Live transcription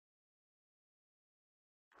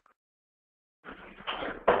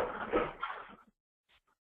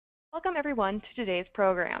Welcome everyone to today's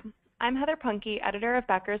program. I'm Heather Punke, editor of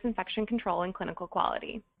Becker's Infection Control and Clinical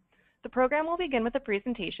Quality. The program will begin with a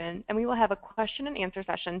presentation, and we will have a question and answer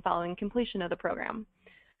session following completion of the program.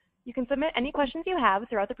 You can submit any questions you have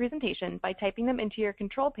throughout the presentation by typing them into your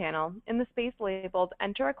control panel in the space labeled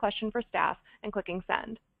Enter a Question for Staff and clicking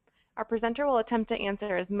Send. Our presenter will attempt to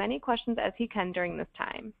answer as many questions as he can during this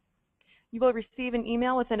time. You will receive an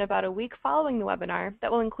email within about a week following the webinar that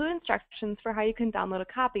will include instructions for how you can download a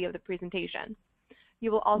copy of the presentation.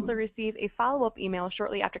 You will also receive a follow-up email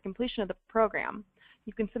shortly after completion of the program.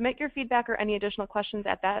 You can submit your feedback or any additional questions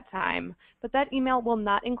at that time, but that email will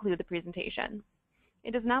not include the presentation.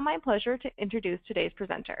 It is now my pleasure to introduce today's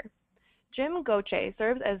presenter. Jim Goche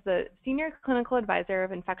serves as the Senior Clinical Advisor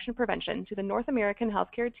of Infection Prevention to the North American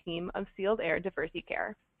Healthcare Team of Sealed Air Diversity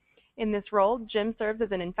Care. In this role, Jim serves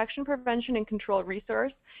as an infection prevention and control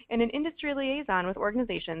resource and an industry liaison with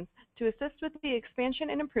organizations to assist with the expansion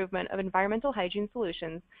and improvement of environmental hygiene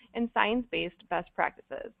solutions and science-based best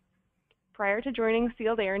practices. Prior to joining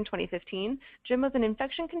Sealed Air in 2015, Jim was an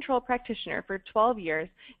infection control practitioner for 12 years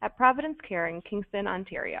at Providence Care in Kingston,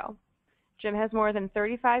 Ontario. Jim has more than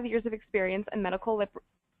 35 years of experience in medical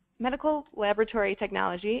laboratory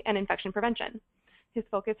technology and infection prevention. His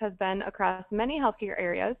focus has been across many healthcare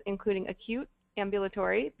areas, including acute,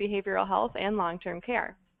 ambulatory, behavioral health, and long-term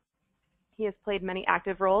care. He has played many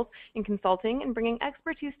active roles in consulting and bringing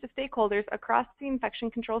expertise to stakeholders across the infection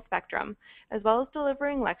control spectrum, as well as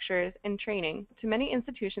delivering lectures and training to many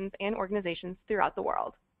institutions and organizations throughout the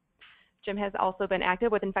world. Jim has also been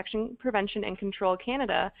active with Infection Prevention and Control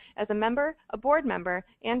Canada as a member, a board member,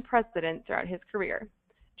 and president throughout his career.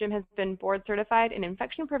 Jim has been board certified in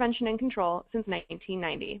infection prevention and control since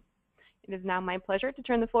 1990. It is now my pleasure to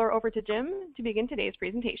turn the floor over to Jim to begin today's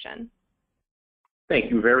presentation. Thank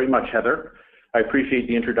you very much, Heather. I appreciate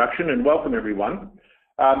the introduction and welcome everyone.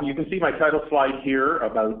 You can see my title slide here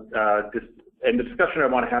about this, and the discussion I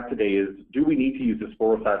want to have today is, do we need to use a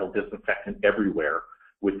sporicidal disinfectant everywhere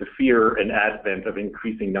with the fear and advent of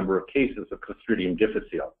increasing number of cases of Clostridioium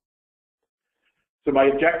difficile? So my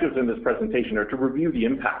objectives in this presentation are to review the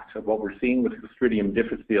impact of what we're seeing with Clostridioium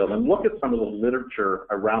difficile and look at some of the literature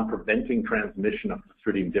around preventing transmission of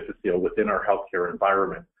Clostridioium difficile within our healthcare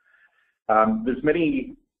environment. There's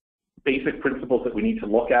many basic principles that we need to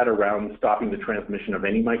look at around stopping the transmission of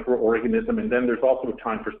any microorganism, and then there's also a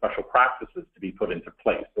time for special practices to be put into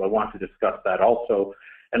place. So I want to discuss that also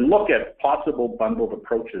and look at possible bundled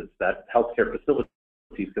approaches that healthcare facilities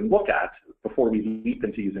can look at before we leap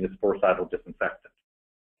into using a sporicidal disinfectant.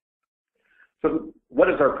 So what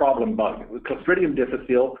is our problem bug? Clostridioium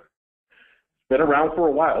difficile has been around for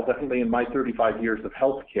a while. Definitely in my 35 years of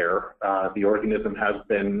healthcare, the organism has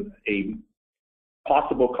been a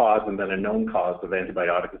possible cause and then a known cause of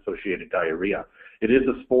antibiotic-associated diarrhea. It is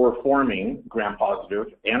a spore-forming gram-positive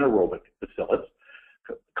anaerobic bacillus.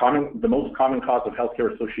 The most common cause of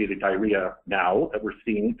healthcare-associated diarrhea now that we're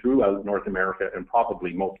seeing throughout North America and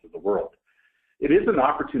probably most of the world. It is an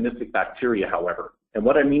opportunistic bacteria, however, and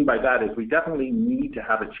what I mean by that is we definitely need to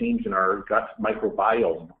have a change in our gut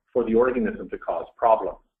microbiome for the organism to cause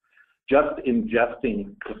problems. Just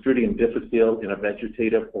ingesting Clostridioium difficile in a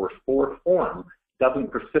vegetative or spore form doesn't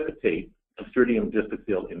precipitate Clostridioium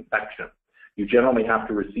difficile infection. You generally have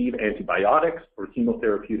to receive antibiotics or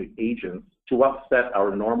chemotherapeutic agents to upset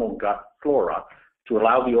our normal gut flora to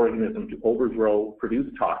allow the organism to overgrow, produce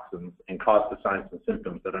toxins, and cause the signs and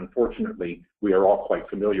symptoms that unfortunately we are all quite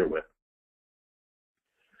familiar with.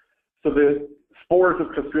 So the spores of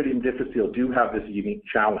Clostridioium difficile do have this unique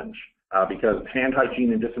challenge because hand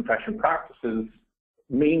hygiene and disinfection practices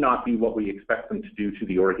may not be what we expect them to do to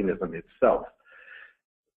the organism itself.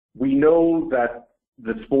 We know that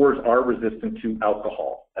the spores are resistant to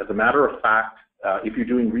alcohol. As a matter of fact, if you're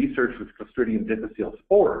doing research with Clostridioium difficile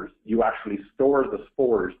spores, you actually store the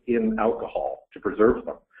spores in alcohol to preserve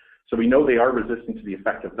them. So we know they are resistant to the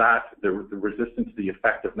effect of that. They're resistant to the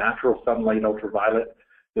effect of natural sunlight, ultraviolet.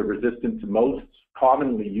 They're resistant to most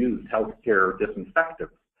commonly used healthcare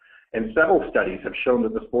disinfectants. And several studies have shown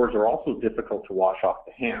that the spores are also difficult to wash off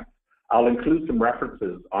the hands. I'll include some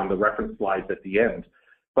references on the reference slides at the end.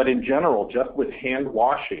 But in general, just with hand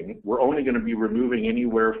washing, we're only going to be removing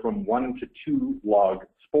anywhere from 1 to 2 log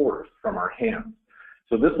spores from our hands.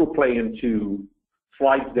 So this will play into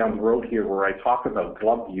slides down the road here where I talk about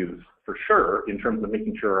glove use for sure in terms of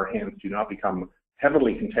making sure our hands do not become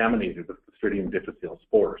heavily contaminated with Clostridioium difficile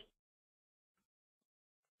spores.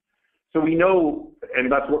 So we know, and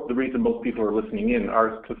that's the reason most people are listening in,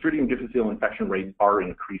 our Clostridioium difficile infection rates are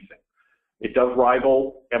increasing. It does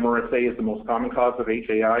rival MRSA as the most common cause of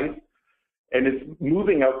HAIs, And it's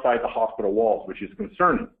moving outside the hospital walls, which is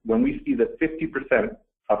concerning. When we see that 50%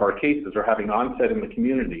 of our cases are having onset in the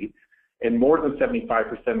community, and more than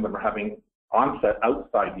 75% of them are having onset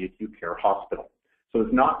outside the acute care hospital. So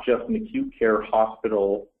it's not just an acute care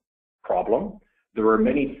hospital problem. There are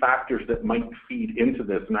many factors that might feed into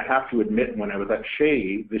this. And I have to admit, when I was at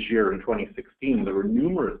Shea this year in 2016, there were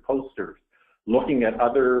numerous posters looking at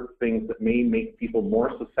other things that may make people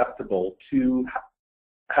more susceptible to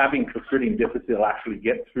having Clostridioides difficile actually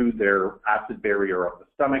get through their acid barrier of the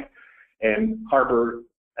stomach and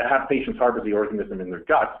have patients harbor the organism in their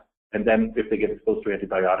gut, and then if they get exposed to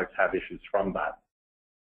antibiotics, have issues from that.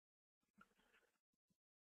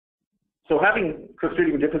 So having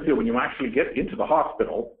Clostridioides difficile when you actually get into the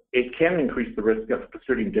hospital, it can increase the risk of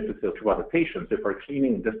Clostridioides difficile to other patients if our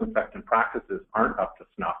cleaning and disinfectant practices aren't up to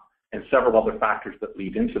snuff, and several other factors that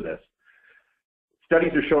lead into this.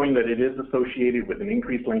 Studies are showing that it is associated with an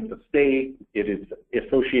increased length of stay, it is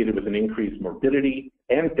associated with an increased morbidity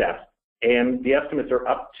and death, and the estimates are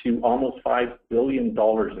up to almost $5 billion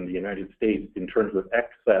in the United States in terms of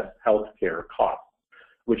excess healthcare costs,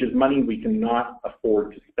 which is money we cannot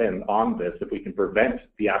afford to spend on this if we can prevent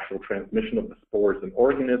the actual transmission of the spores and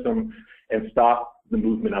organism and stop the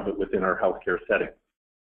movement of it within our healthcare setting.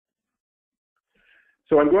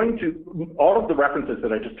 So I'm going to, all of the references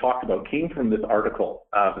that I just talked about came from this article,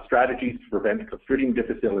 The Strategies to Prevent Clostridioides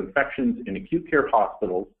difficile Infections in Acute Care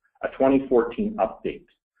Hospitals, a 2014 update.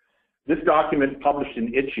 This document, published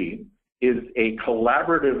in ICHE, is a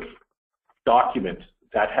collaborative document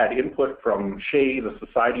that had input from SHEA, the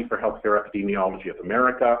Society for Healthcare Epidemiology of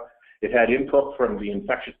America. It had input from the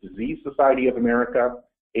Infectious Disease Society of America,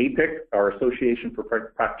 APIC, our Association for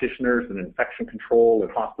Practitioners in Infection Control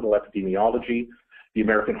and Hospital Epidemiology, the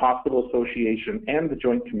American Hospital Association, and the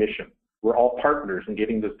Joint Commission were all partners in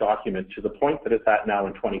getting this document to the point that it's at now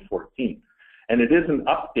in 2014. And it is an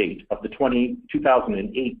update of the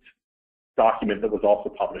 2008 document that was also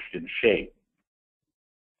published in SHEA.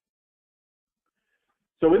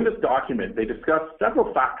 So in this document, they discuss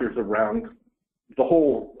several factors around the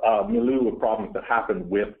whole milieu of problems that happen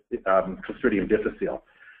with Clostridioides difficile.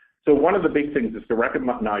 So one of the big things is to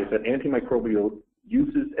recognize that antimicrobial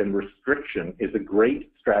uses and restriction is a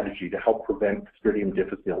great strategy to help prevent Clostridioides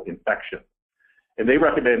difficile infection. And they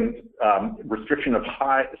recommend restriction of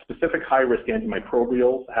specific high-risk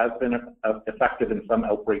antimicrobials has been effective in some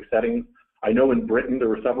outbreak settings. I know in Britain there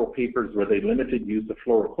were several papers where they limited use of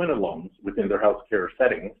fluoroquinolones within their healthcare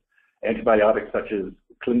settings, antibiotics such as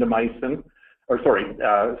clindamycin,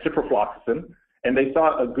 ciprofloxacin, and they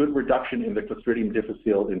saw a good reduction in the Clostridioides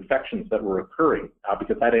difficile infections that were occurring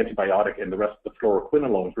because that antibiotic and the rest of the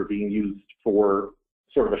fluoroquinolones were being used for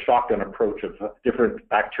sort of a shotgun approach of different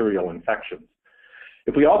bacterial infections.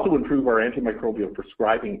 If we also improve our antimicrobial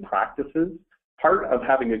prescribing practices, part of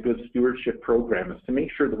having a good stewardship program is to make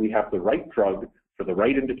sure that we have the right drug for the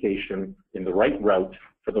right indication, in the right route,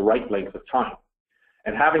 for the right length of time.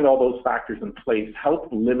 And having all those factors in place help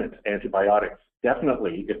limit antibiotics.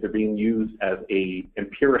 Definitely, if they're being used as an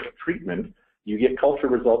empiric treatment, you get culture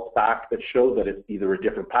results back that show that it's either a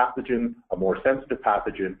different pathogen, a more sensitive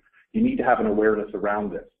pathogen. You need to have an awareness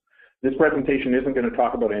around this. This presentation isn't going to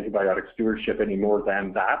talk about antibiotic stewardship any more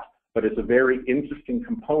than that, but it's a very interesting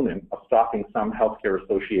component of stopping some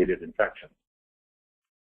healthcare-associated infections.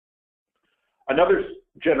 Another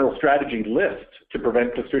general strategy list to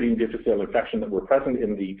prevent Clostridioides difficile infection that were present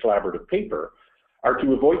in the collaborative paper are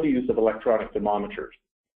to avoid the use of electronic thermometers.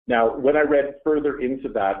 Now, when I read further into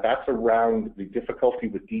that, that's around the difficulty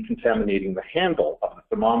with decontaminating the handle of the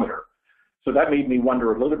thermometer. So that made me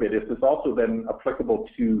wonder a little bit, is this also then applicable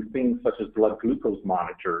to things such as blood glucose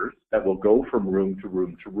monitors that will go from room to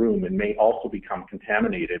room to room and may also become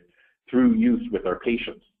contaminated through use with our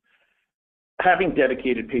patients? Having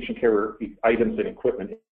dedicated patient care items and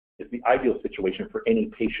equipment is the ideal situation for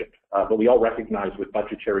any patient, but we all recognize with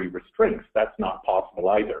budgetary restraints, that's not possible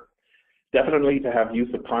either. Definitely to have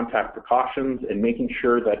use of contact precautions and making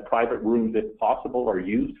sure that private rooms, if possible, are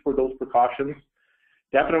used for those precautions.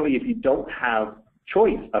 Definitely, if you don't have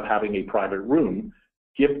choice of having a private room,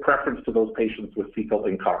 give preference to those patients with fecal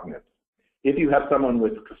incontinence. If you have someone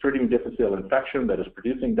with Clostridioides difficile infection that is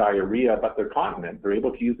producing diarrhea, but they're continent, they're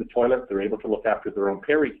able to use the toilet, they're able to look after their own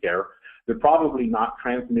pericare, they're probably not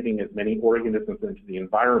transmitting as many organisms into the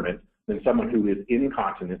environment than someone who is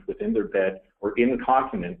incontinent within their bed or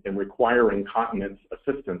incontinent and requiring continence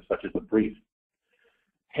assistance such as a brief.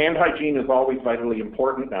 Hand hygiene is always vitally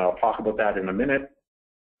important. Now I'll talk about that in a minute.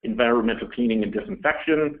 Environmental cleaning and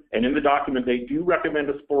disinfection, and in the document they do recommend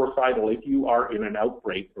a sporicidal if you are in an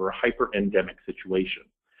outbreak or a hyperendemic situation.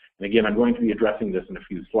 And again, I'm going to be addressing this in a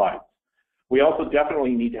few slides. We also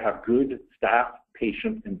definitely need to have good staff,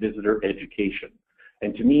 patient, and visitor education.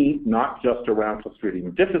 And to me, not just around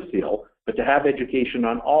Clostridioum difficile, but to have education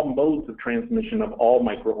on all modes of transmission of all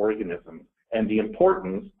microorganisms and the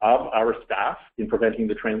importance of our staff in preventing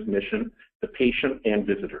the transmission, the patient and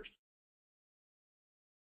visitors.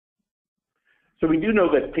 So we do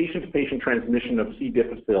know that patient-to-patient transmission of C.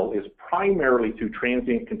 difficile is primarily through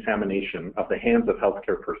transient contamination of the hands of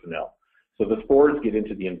healthcare personnel. So the spores get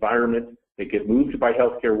into the environment, they get moved by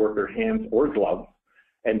healthcare worker hands or gloves,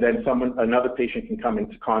 and then another patient can come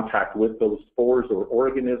into contact with those spores or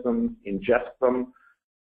organisms, ingest them,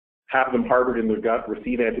 have them harbored in their gut,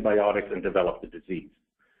 receive antibiotics, and develop the disease.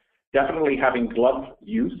 Definitely having glove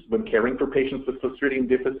use when caring for patients with Clostridioum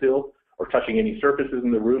difficile or touching any surfaces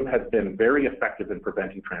in the room has been very effective in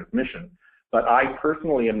preventing transmission, but I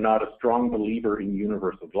personally am not a strong believer in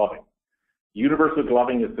universal gloving. Universal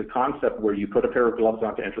gloving is the concept where you put a pair of gloves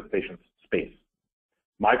on to enter the patient's space.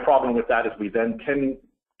 My problem with that is we then tend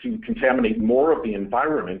to contaminate more of the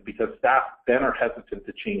environment because staff then are hesitant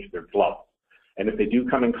to change their gloves. And if they do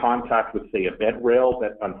come in contact with, say, a bed rail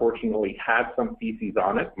that unfortunately has some feces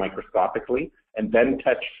on it microscopically, and then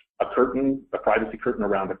touch a curtain, a privacy curtain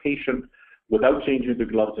around a patient, without changing the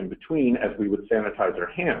gloves in between as we would sanitize our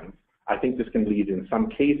hands, I think this can lead in some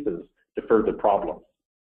cases to further problems.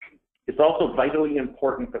 It's also vitally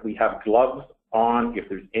important that we have gloves on if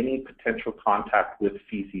there's any potential contact with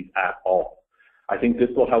feces at all. I think this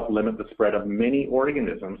will help limit the spread of many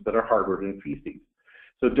organisms that are harbored in feces.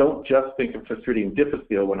 So don't just think of Clostridioum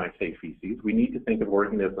difficile when I say feces. We need to think of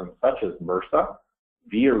organisms such as MRSA,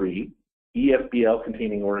 VRE,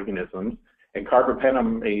 ESBL-containing organisms, and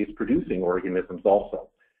carbapenemase-producing organisms also.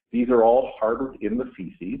 These are all harbored in the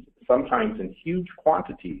feces, sometimes in huge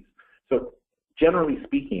quantities. So generally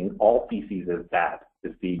speaking, all feces is bad,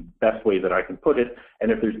 is the best way that I can put it.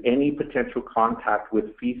 And if there's any potential contact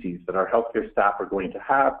with feces that our healthcare staff are going to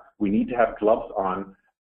have, we need to have gloves on,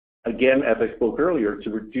 again, as I spoke earlier, to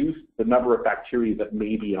reduce the number of bacteria that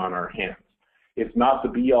may be on our hands. It's not the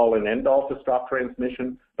be-all and end-all to stop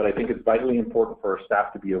transmission, but I think it's vitally important for our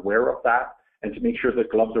staff to be aware of that and to make sure that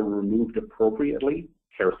gloves are removed appropriately,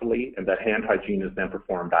 carefully, and that hand hygiene is then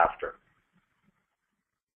performed after.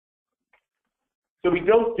 So we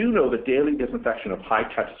do know that daily disinfection of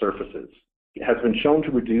high-touch surfaces has been shown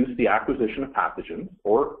to reduce the acquisition of pathogens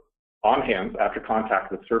or on hands after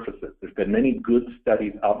contact with surfaces. There's been many good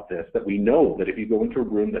studies of this that we know that if you go into a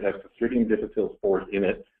room that has Clostridioum difficile spores in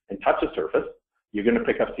it and touch a surface, you're going to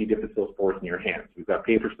pick up C. difficile spores in your hands. We've got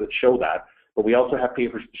papers that show that, but we also have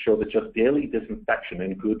papers to show that just daily disinfection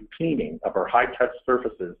and good cleaning of our high-touch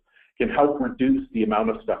surfaces can help reduce the amount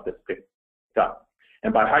of stuff that's picked up.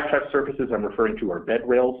 And by high-touch surfaces, I'm referring to our bed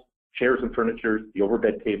rails, chairs and furniture, the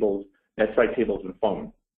overbed tables, bedside tables, and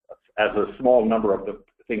foam, as a small number of the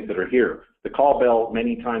things that are here. The call bell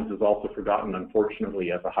many times is also forgotten,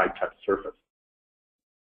 unfortunately, as a high-touch surface.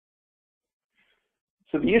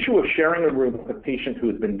 So the issue of sharing a room with a patient who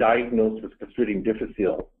has been diagnosed with Clostridioum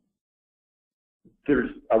difficile, there's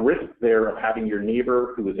a risk there of having your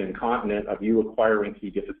neighbor who is incontinent of you acquiring C.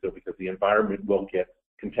 difficile because the environment will get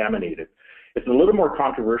contaminated. It's a little more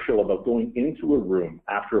controversial about going into a room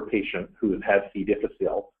after a patient who has had C.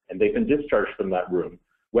 difficile and they've been discharged from that room,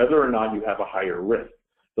 whether or not you have a higher risk.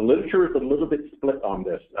 The literature is a little bit split on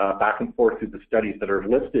this, back and forth through the studies that are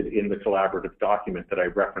listed in the collaborative document that I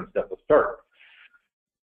referenced at the start.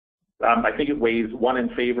 I think it weighs 1 in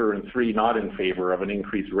favor and 3 not in favor of an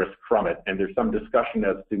increased risk from it. And there's some discussion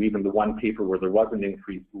as to even the one paper where there was an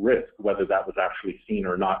increased risk, whether that was actually seen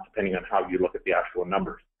or not, depending on how you look at the actual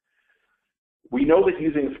numbers. We know that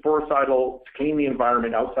using sporicidal to clean the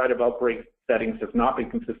environment outside of outbreak settings has not been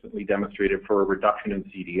consistently demonstrated for a reduction in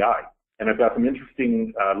CDI. And I've got some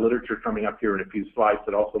interesting literature coming up here in a few slides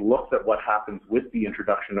that also looks at what happens with the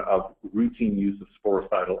introduction of routine use of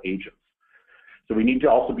sporicidal agents. So we need to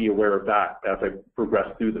also be aware of that as I progress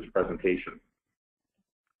through this presentation.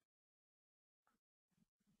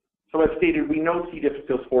 So as stated, we know C.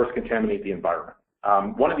 difficile spores contaminate the environment.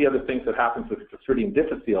 One of the other things that happens with Clostridioum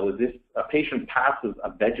difficile is if a patient passes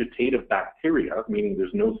a vegetative bacteria, meaning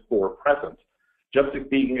there's no spore present, just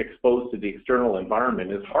being exposed to the external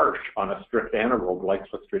environment is harsh on a strict anaerobe like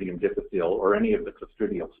Clostridioum difficile or any of the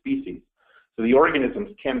Clostridial species. So the organisms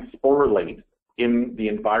can sporulate in the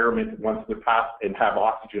environment once they pass and have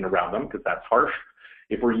oxygen around them, because that's harsh.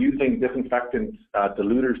 If we're using disinfectant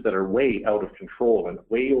diluters that are way out of control and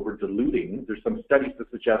way over diluting, there's some studies that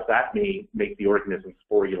suggest that may make the organism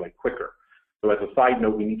sporulate quicker. So as a side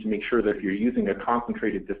note, we need to make sure that if you're using a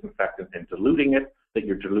concentrated disinfectant and diluting it, that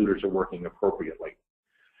your diluters are working appropriately.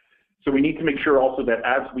 So we need to make sure also that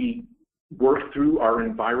as we work through our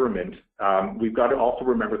environment, we've got to also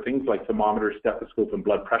remember things like thermometers, stethoscope, and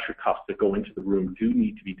blood pressure cuffs that go into the room do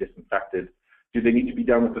need to be disinfected. Do they need to be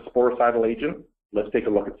done with the sporicidal agent? Let's take a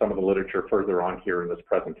look at some of the literature further on here in this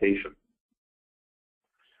presentation.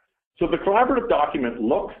 So the collaborative document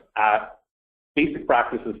looks at basic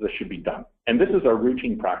practices that should be done. And this is our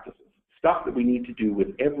routine practices, stuff that we need to do with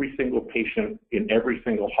every single patient in every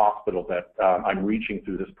single hospital that I'm reaching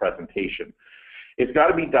through this presentation. It's got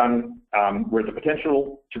to be done where the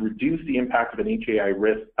potential to reduce the impact of an HAI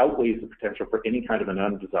risk outweighs the potential for any kind of an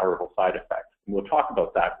undesirable side effect. And we'll talk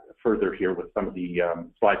about that further here with some of the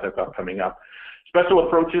slides I've got coming up. Special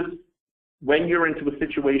approaches: when you're into a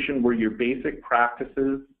situation where your basic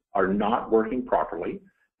practices are not working properly,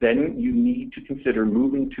 then you need to consider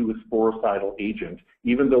moving to a sporicidal agent,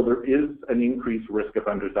 even though there is an increased risk of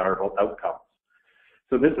undesirable outcomes.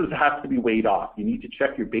 So this has to be weighed off. You need to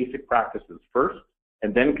check your basic practices first,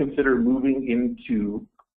 and then consider moving into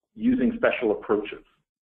using special approaches.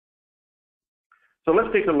 So let's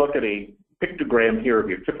take a look at a pictogram here of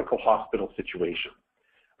your typical hospital situation.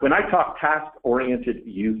 When I talk task-oriented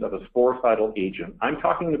use of a sporicidal agent, I'm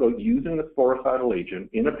talking about using the sporicidal agent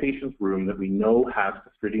in a patient's room that we know has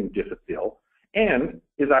Clostrid difficile and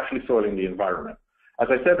is actually soiling the environment. As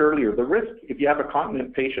I said earlier, the risk, if you have a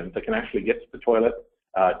continent patient that can actually get to the toilet,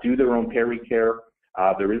 do their own peri-care,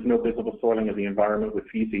 there is no visible soiling of the environment with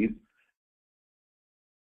feces,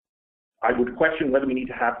 I would question whether we need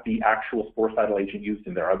to have the actual sporicidal agent used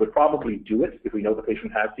in there. I would probably do it if we know the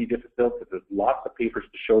patient has C. difficile, because there's lots of papers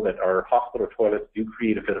to show that our hospital toilets do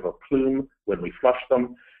create a bit of a plume when we flush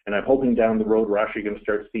them, and I'm hoping down the road we're actually going to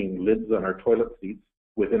start seeing lids on our toilet seats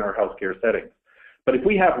within our healthcare settings. But if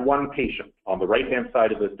we have one patient on the right-hand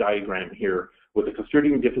side of this diagram here with a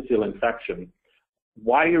Clostrid difficile infection,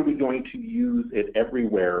 why are we going to use it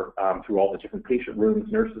everywhere through all the different patient rooms,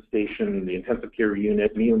 nurses station, the intensive care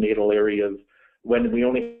unit, neonatal areas, when we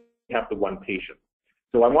only have the one patient?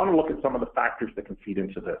 So I want to look at some of the factors that can feed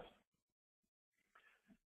into this.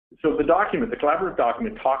 So the document, the collaborative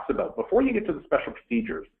document, talks about, before you get to the special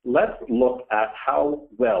procedures, let's look at how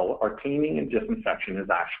well our cleaning and disinfection is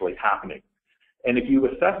actually happening. And if you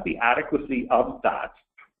assess the adequacy of that,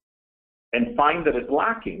 and find that it's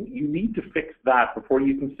lacking, you need to fix that before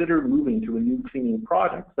you consider moving to a new cleaning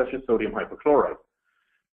product, such as sodium hypochlorite.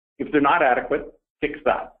 If they're not adequate, fix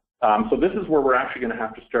that. So this is where we're actually going to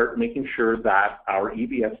have to start making sure that our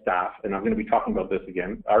EBS staff, and I'm going to be talking about this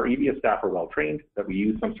again, our EBS staff are well trained, that we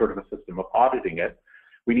use some sort of a system of auditing it.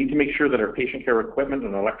 We need to make sure that our patient care equipment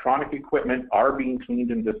and electronic equipment are being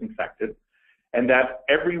cleaned and disinfected, and that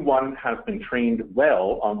everyone has been trained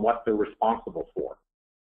well on what they're responsible for.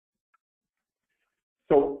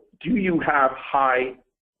 So do you have high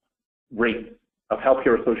rates of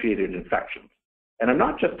healthcare-associated infections? And I'm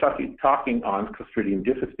not just talking on Clostrid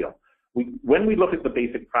difficile. When we look at the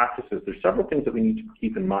basic practices, there's several things that we need to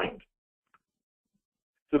keep in mind.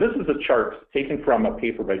 So this is a chart taken from a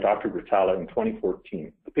paper by Dr. Gritala in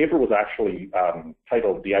 2014. The paper was actually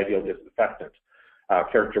titled The Ideal Disinfectant,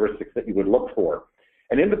 Characteristics that you would look for.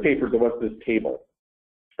 And in the paper, there was this table.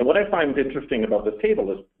 And what I find interesting about this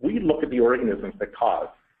table is we look at the organisms that cause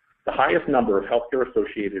the highest number of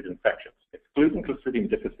healthcare-associated infections, excluding Clostrid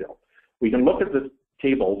difficile. We can look at this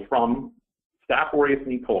table from Staph aureus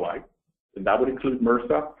and E. coli, and that would include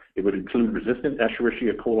MRSA. It would include resistant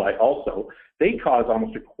Escherichia coli also. They cause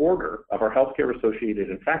almost a quarter of our healthcare-associated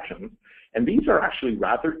infections, and these are actually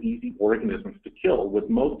rather easy organisms to kill with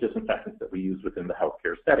most disinfectants that we use within the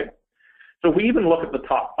healthcare setting. So we even look at the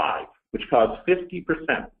top 5, which cause 50%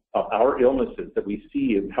 of our illnesses that we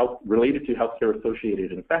see in related to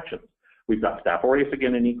healthcare-associated infections. We've got Staph aureus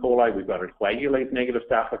again in E. coli, we've got our coagulase-negative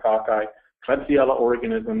Staphylococci, Klebsiella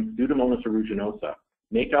organisms, Pseudomonas aeruginosa,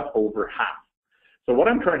 make up over half. So what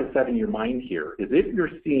I'm trying to set in your mind here is if you're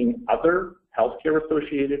seeing other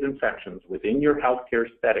healthcare-associated infections within your healthcare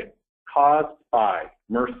setting caused by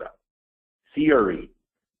MRSA, CRE,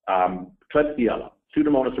 Klebsiella,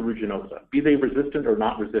 Pseudomonas aeruginosa, be they resistant or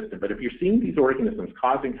not resistant, but if you're seeing these organisms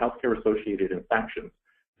causing healthcare-associated infections,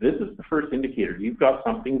 this is the first indicator you've got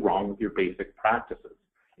something wrong with your basic practices.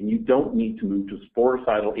 And you don't need to move to a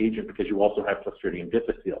sporicidal agent because you also have Clostrid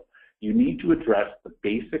difficile. You need to address the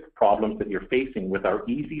basic problems that you're facing with our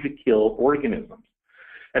easy-to-kill organisms.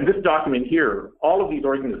 And this document here, all of these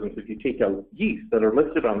organisms, if you take out yeast that are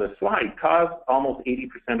listed on this slide, cause almost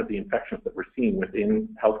 80% of the infections that we're seeing within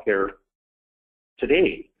healthcare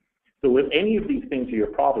today. So if any of these things are your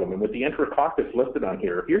problem, and with the Enterococcus listed on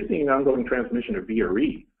here, if you're seeing ongoing transmission of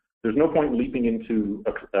VRE, there's no point leaping into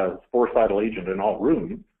a sporicidal agent in all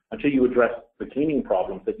rooms until you address the cleaning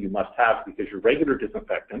problems that you must have because your regular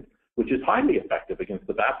disinfectant which is highly effective against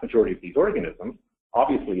the vast majority of these organisms,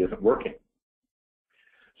 obviously isn't working.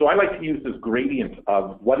 So I like to use this gradient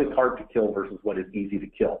of what is hard to kill versus what is easy to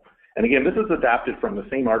kill. And again, this is adapted from the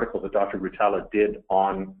same article that Dr. Rutala did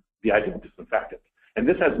on the ideal disinfectant. And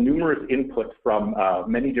this has numerous inputs from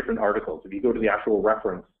many different articles. If you go to the actual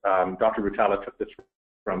reference, Dr. Rutala took this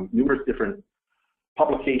from numerous different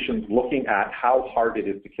publications looking at how hard it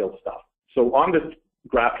is to kill stuff. So on this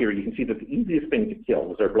graph here, you can see that the easiest thing to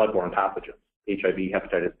kill is our bloodborne pathogens, HIV,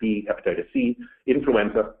 hepatitis B, hepatitis C,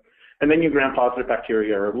 influenza. And then your gram-positive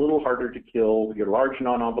bacteria are a little harder to kill. Your large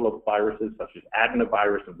non-envelope viruses, such as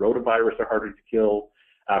adenovirus and rotavirus, are harder to kill.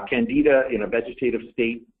 Candida in a vegetative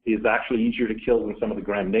state is actually easier to kill than some of the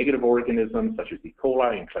gram-negative organisms, such as E.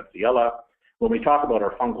 coli and Klebsiella. When we talk about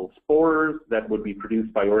our fungal spores that would be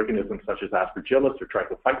produced by organisms such as Aspergillus or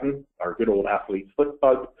Trichophyton, our good old athlete's foot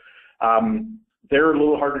bug, they're a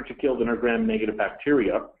little harder to kill than our gram-negative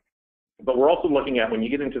bacteria. But we're also looking at when you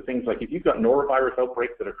get into things like if you've got norovirus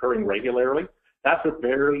outbreaks that are occurring regularly, that's a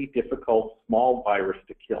very difficult small virus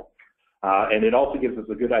to kill. And it also gives us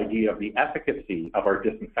a good idea of the efficacy of our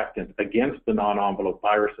disinfectant against the non-envelope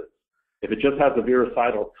viruses. If it just has a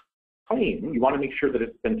virucidal claim, you want to make sure that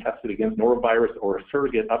it's been tested against norovirus or a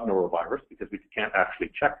surrogate of norovirus because we can't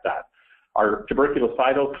actually check that. Our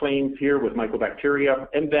tuberculocidal claims here with mycobacteria,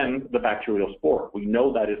 and then the bacterial spore. We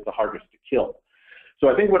know that is the hardest to kill. So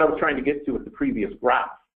I think what I was trying to get to with the previous graph,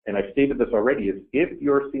 and I've stated this already, is if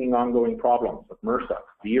you're seeing ongoing problems with MRSA,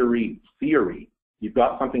 VRE, CRE, you've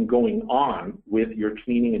got something going on with your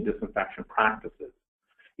cleaning and disinfection practices.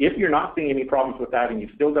 If you're not seeing any problems with that and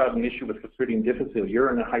you've still got an issue with Clostridioum difficile,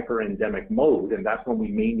 you're in a hyperendemic mode, and that's when we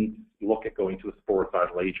may need to look at going to a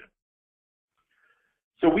sporicidal agent.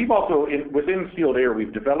 So we've also, within Sealed Air,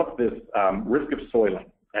 we've developed this risk of soiling.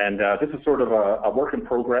 And this is sort of a work in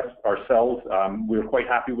progress ourselves. We were quite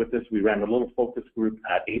happy with this. We ran a little focus group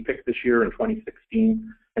at APIC this year in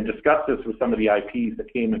 2016 and discussed this with some of the IPs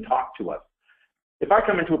that came and talked to us. If I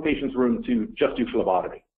come into a patient's room to just do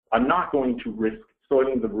phlebotomy, I'm not going to risk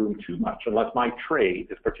soiling the room too much unless my tray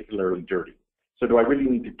is particularly dirty. So do I really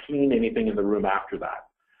need to clean anything in the room after that?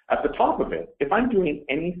 At the top of it, if I'm doing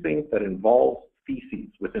anything that involves feces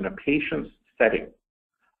within a patient's setting,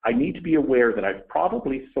 I need to be aware that I've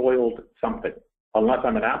probably soiled something, unless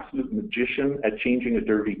I'm an absolute magician at changing a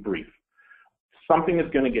dirty brief. Something is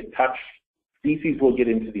going to get touched. Feces will get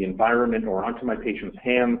into the environment or onto my patient's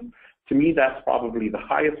hands. To me, that's probably the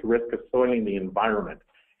highest risk of soiling the environment.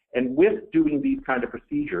 And with doing these kind of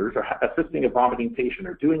procedures, or assisting a vomiting patient,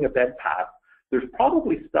 or doing a bed path, there's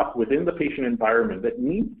probably stuff within the patient environment that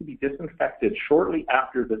needs to be disinfected shortly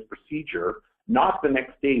after this procedure, not the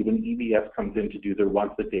next day when EVS comes in to do their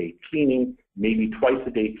once-a-day cleaning, maybe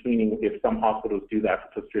twice-a-day cleaning if some hospitals do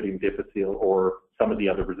that for Clostridioum difficile or some of the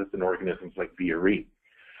other resistant organisms like VRE.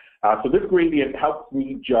 So this gradient helps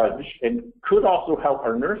me judge and could also help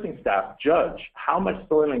our nursing staff judge how much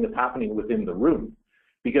soiling is happening within the room.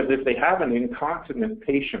 Because if they have an incontinent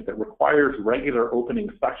patient that requires regular opening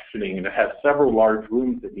suctioning and it has several large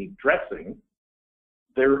rooms that need dressing,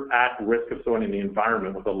 they're at risk of soiling the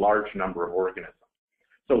environment with a large number of organisms.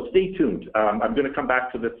 So stay tuned. I'm going to come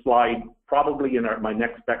back to this slide probably in my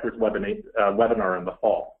next Becker's webinar in the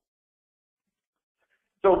fall.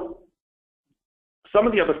 So some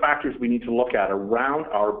of the other factors we need to look at around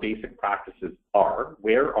our basic practices are,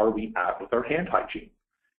 where are we at with our hand hygiene?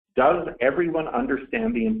 Does everyone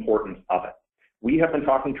understand the importance of it? We have been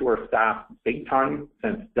talking to our staff big time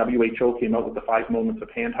since WHO came out with the 5 moments of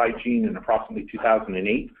hand hygiene in approximately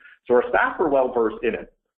 2008. So our staff are well versed in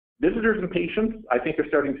it. Visitors and patients, I think, are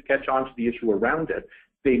starting to catch on to the issue around it.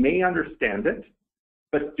 They may understand it,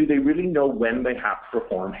 but do they really know when they have to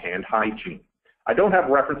perform hand hygiene? I don't have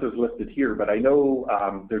references listed here, but I know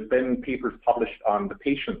there's been papers published on the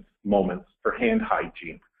patient's moments for hand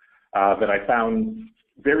hygiene that I found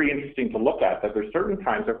very interesting to look at, that there's certain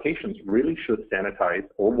times our patients really should sanitize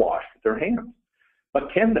or wash their hands.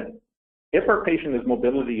 But can they? If our patient is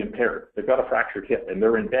mobility impaired, they've got a fractured hip and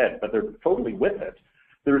they're in bed, but they're totally with it,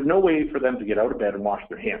 there's no way for them to get out of bed and wash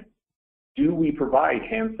their hands. Do we provide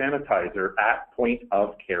hand sanitizer at point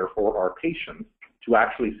of care for our patients to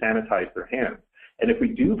actually sanitize their hands? And if we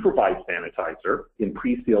do provide sanitizer in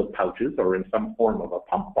pre-sealed pouches or in some form of a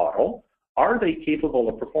pump bottle, are they capable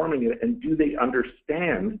of performing it, and do they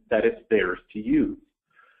understand that it's theirs to use?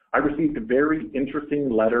 I received a very interesting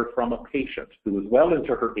letter from a patient who was well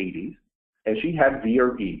into her 80s, and she had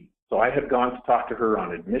VRE. So I had gone to talk to her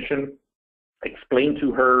on admission, explained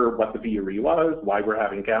to her what the VRE was, why we're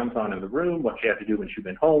having gowns on in the room, what she had to do when she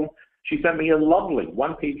went home. She sent me a lovely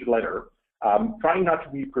one-page letter, trying not to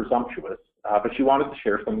be presumptuous, but she wanted to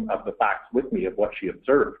share some of the facts with me of what she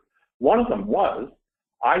observed. One of them was,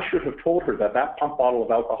 I should have told her that that pump bottle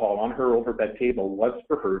of alcohol on her overbed table was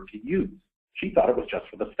for her to use. She thought it was just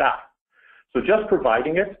for the staff. So just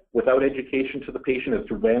providing it without education to the patient as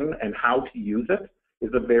to when and how to use it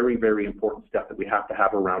is a very, very important step that we have to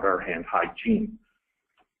have around our hand hygiene.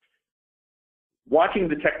 Watching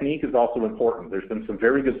the technique is also important. There's been some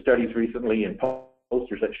very good studies recently in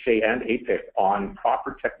posters at Shea and APIC on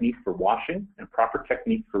proper technique for washing and proper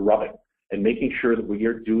technique for rubbing, and making sure that we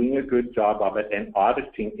are doing a good job of it and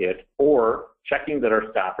auditing it or checking that our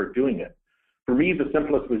staff are doing it. For me, the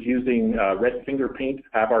simplest was using red finger paint,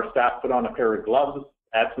 have our staff put on a pair of gloves,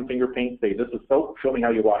 add some finger paint, say, this is soap, show me how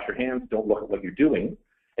you wash your hands, don't look at what you're doing,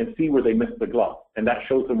 and see where they missed the glove. And that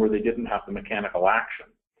shows them where they didn't have the mechanical action.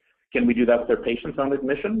 Can we do that with their patients on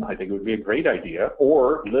admission? I think it would be a great idea.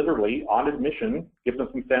 Or literally on admission, give them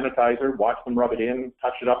some sanitizer, watch them rub it in,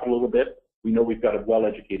 touch it up a little bit. We know we've got a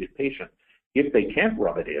well-educated patient. If they can't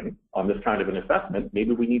rub it in on this kind of an assessment,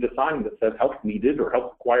 maybe we need a sign that says help needed or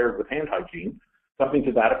help required with hand hygiene, something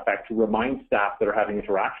to that effect to remind staff that are having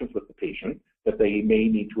interactions with the patient that they may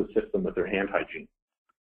need to assist them with their hand hygiene.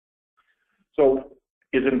 So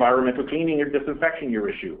is environmental cleaning or disinfection your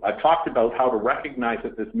issue? I've talked about how to recognize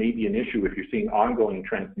that this may be an issue if you're seeing ongoing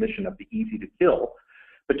transmission of the easy to kill,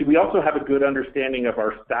 but do we also have a good understanding of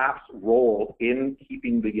our staff's role in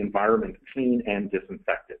keeping the environment clean and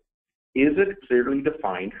disinfected? Is it clearly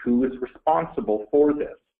defined who is responsible for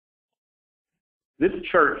this? This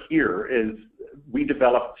chart here is we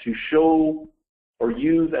developed to show or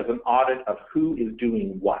use as an audit of who is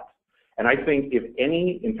doing what. And I think if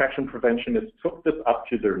any infection preventionist took this up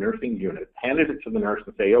to their nursing unit, handed it to the nurse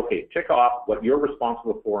and say, okay, tick off what you're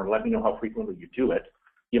responsible for and let me know how frequently you do it,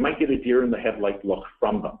 you might get a deer in the headlight look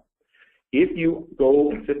from them. If you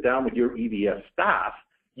go and sit down with your EVS staff,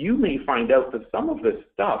 you may find out that some of this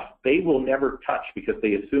stuff they will never touch because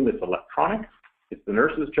they assume it's electronic, it's the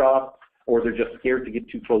nurse's job, or they're just scared to get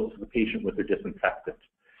too close to the patient with their disinfectant.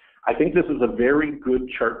 I think this is a very good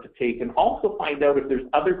chart to take and also find out if there's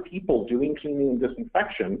other people doing cleaning and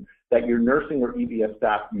disinfection that your nursing or EVS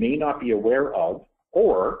staff may not be aware of,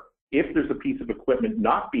 or if there's a piece of equipment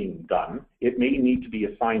not being done, it may need to be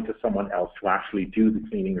assigned to someone else to actually do the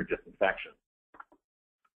cleaning or disinfection.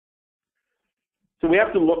 So we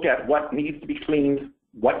have to look at what needs to be cleaned,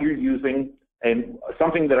 what you're using, and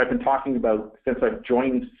something that I've been talking about since I've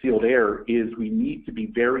joined Sealed Air is we need to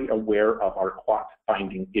be very aware of our quat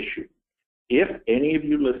finding issue. If any of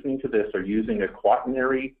you listening to this are using a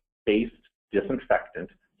quaternary-based disinfectant,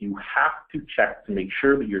 you have to check to make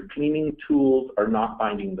sure that your cleaning tools are not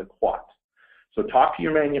binding the quat. So talk to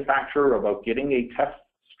your manufacturer about getting a test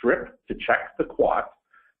strip to check the quat.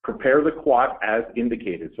 Prepare the quat as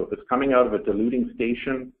indicated. So if it's coming out of a diluting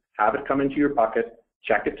station, have it come into your bucket,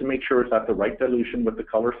 check it to make sure it's at the right dilution with the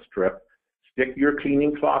color strip, stick your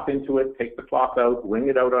cleaning cloth into it, take the cloth out, wring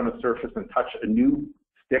it out on a surface and touch a new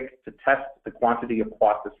stick to test the quantity of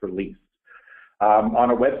quat that's released. On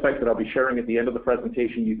a website that I'll be sharing at the end of the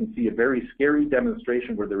presentation, you can see a very scary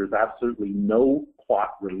demonstration where there is absolutely no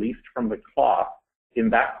quat released from the cloth in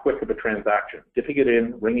that quick of a transaction. Dipping it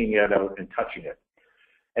in, wringing it out, and touching it.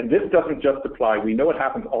 And this doesn't just apply, we know it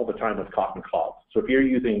happens all the time with cotton cloths. So if you're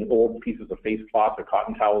using old pieces of face cloth or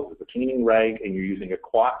cotton towels as a cleaning rag and you're using a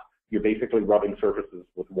quat, you're basically rubbing surfaces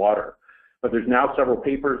with water. But there's now several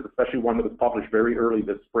papers, especially one that was published very early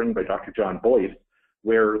this spring by Dr. John Boyce,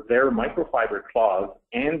 where their microfiber cloths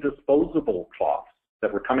and disposable cloths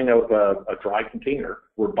that were coming out of a dry container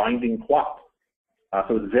were binding quat.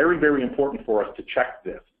 So it's very, very important for us to check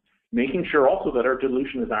this. Making sure also that our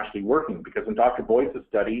dilution is actually working, because in Dr. Boyce's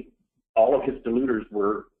study, all of his diluters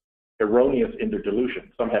were erroneous in their dilution.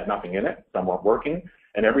 Some had nothing in it, some weren't working,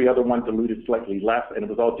 and every other one diluted slightly less, and it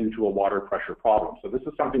was all due to a water pressure problem. So this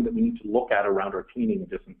is something that we need to look at around our cleaning and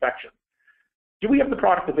disinfection. Do we have the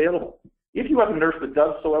product available? If you have a nurse that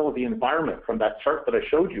does soil the environment from that chart that I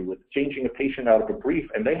showed you with changing a patient out of a brief,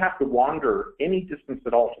 and they have to wander any distance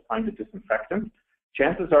at all to find a disinfectant,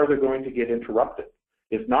 chances are they're going to get interrupted.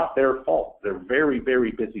 It's not their fault. They're very,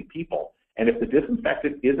 very busy people. And if the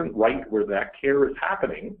disinfectant isn't right where that care is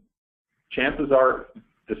happening, chances are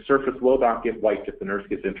the surface will not get wiped if the nurse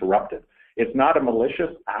gets interrupted. It's not a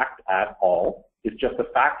malicious act at all. It's just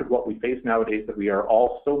a fact of what we face nowadays, that we are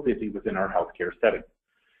all so busy within our healthcare setting.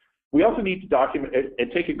 We also need to document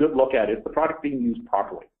and take a good look at, is the product being used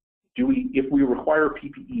properly? If we require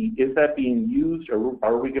PPE, is that being used, or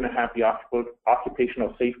are we going to have the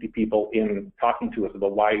occupational safety people in talking to us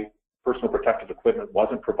about why personal protective equipment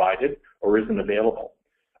wasn't provided or isn't available?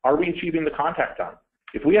 Are we achieving the contact time?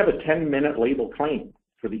 If we have a 10-minute label claim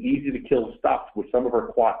for the easy-to-kill stuff, which some of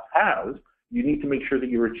our clots has, you need to make sure that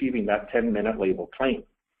you're achieving that 10-minute label claim.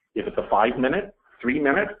 If it's a 5-minute,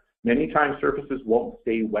 3-minute, many times surfaces won't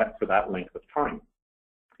stay wet for that length of time.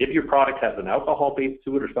 If your product has an alcohol base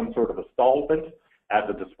to it or some sort of a solvent as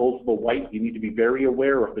a disposable wipe, you need to be very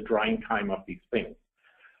aware of the drying time of these things.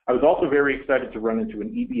 I was also very excited to run into an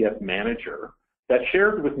EBS manager that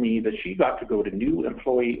shared with me that she got to go to new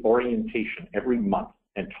employee orientation every month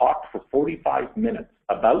and talk for 45 minutes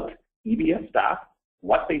about EBS staff,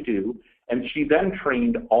 what they do, and she then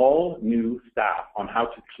trained all new staff on how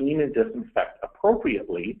to clean and disinfect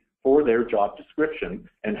appropriately for their job description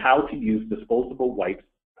and how to use disposable wipes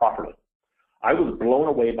properly. I was blown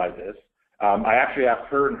away by this. I actually asked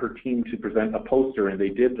her and her team to present a poster, and they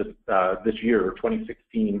did this this year,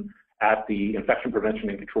 2016, at the Infection Prevention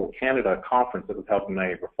and Control Canada conference that was held in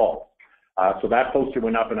Niagara Falls. So that poster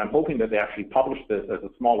went up, and I'm hoping that they actually publish this as a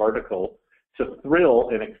small article to thrill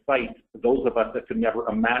and excite those of us that could never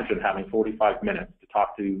imagine having 45 minutes to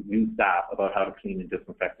talk to new staff about how to clean and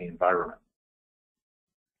disinfect the environment.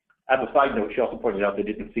 As a side note, she also pointed out they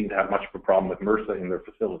didn't seem to have much of a problem with MRSA in their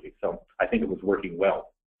facility, so I think it was working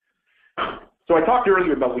well. So I talked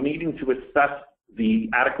earlier about we needing to assess the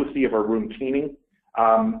adequacy of our room cleaning.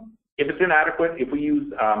 If it's inadequate, if we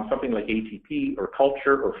use something like ATP or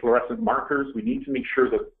culture or fluorescent markers, we need to make sure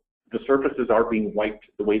that the surfaces are being wiped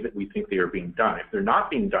the way that we think they are being done. If they're not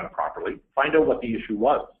being done properly, find out what the issue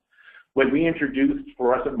was. When we introduced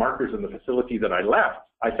fluorescent markers in the facility that I left,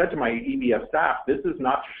 I said to my EBS staff, this is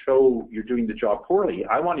not to show you're doing the job poorly.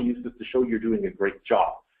 I want to use this to show you're doing a great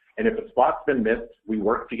job. And if a spot's been missed, we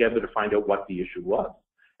work together to find out what the issue was.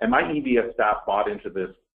 And my EBS staff bought into this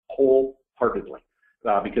wholeheartedly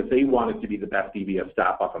because they wanted to be the best EBS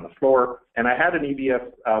staff up on the floor. And I had an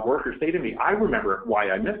EBS worker say to me, I remember why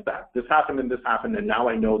I missed that. This happened, and now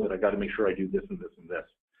I know that I got to make sure I do this and this and this.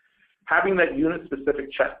 Having that unit-specific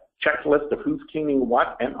checklist of who's cleaning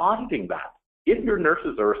what and auditing that. If your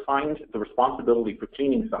nurses are assigned the responsibility for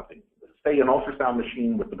cleaning something, say an ultrasound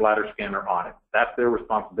machine with the bladder scanner on it, that's their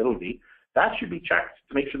responsibility, that should be checked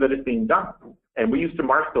to make sure that it's being done. And we used to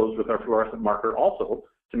mark those with our fluorescent marker also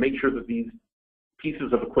to make sure that these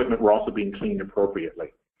pieces of equipment were also being cleaned appropriately.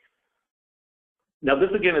 Now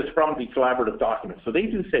this again is from the collaborative document. So they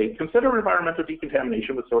do say, consider environmental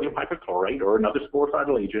decontamination with sodium hypochlorite or another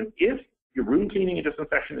sporicidal agent if your room cleaning and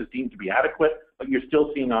disinfection is deemed to be adequate, but you're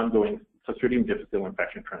still seeing ongoing Clostridioium difficile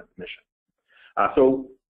infection transmission. So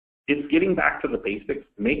it's getting back to the basics,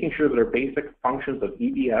 making sure that our basic functions of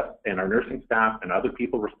EBS and our nursing staff and other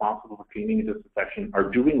people responsible for cleaning and disinfection are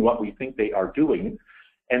doing what we think they are doing.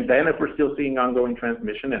 And then if we're still seeing ongoing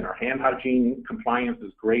transmission and our hand hygiene compliance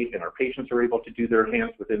is great and our patients are able to do their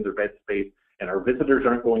hands within their bed space and our visitors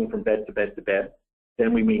aren't going from bed to bed to bed,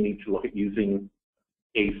 then we may need to look at using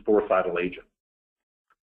a sporicidal agent.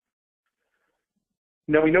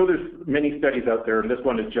 Now, we know there's many studies out there, and this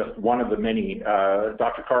one is just one of the many.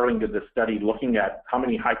 Dr. Carling did this study looking at how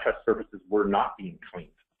many high-touch surfaces were not being cleaned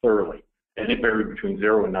thoroughly, and it varied between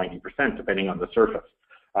 0 and 90%, depending on the surface.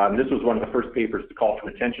 This was one of the first papers to call to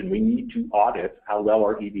attention. We need to audit how well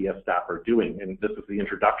our EBS staff are doing, and this is the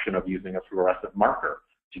introduction of using a fluorescent marker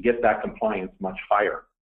to get that compliance much higher.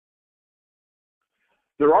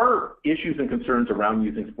 There are issues and concerns around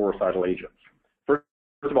using sporicidal agents.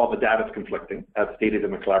 First of all, the data is conflicting, as stated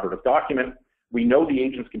in the collaborative document. We know the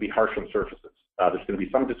agents can be harsh on surfaces. There's going to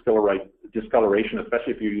be some discoloration,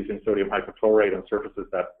 especially if you're using sodium hypochlorite on surfaces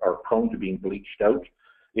that are prone to being bleached out.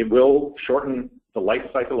 It will shorten the life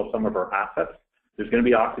cycle of some of our assets. There's going to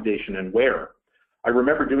be oxidation and wear. I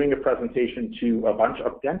remember doing a presentation to a bunch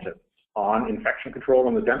of dentists on infection control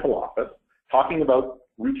in the dental office, talking about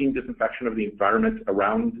routine disinfection of the environment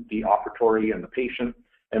around the operatory and the patient.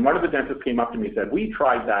 And one of the dentists came up to me and said, we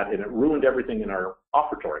tried that and it ruined everything in our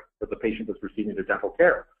operatory that the patient was receiving their dental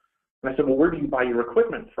care. And I said, well, where do you buy your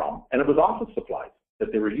equipment from? And it was office supplies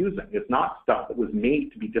that they were using. It's not stuff that was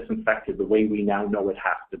made to be disinfected the way we now know it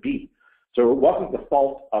has to be. So it wasn't the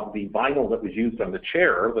fault of the vinyl that was used on the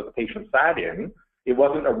chair that the patient sat in. It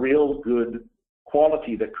wasn't a real good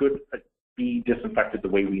quality that could be disinfected the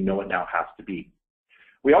way we know it now has to be.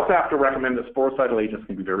 We also have to recommend that sporicidal agents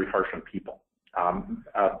can be very harsh on people.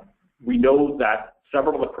 We know that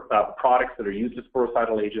several of the products that are used as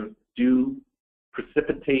sporicidal agents do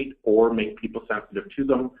precipitate or make people sensitive to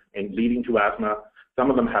them and leading to asthma. Some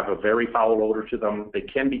of them have a very foul odor to them. They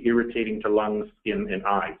can be irritating to lungs, skin, and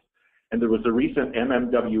eyes. And there was a recent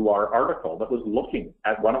MMWR article that was looking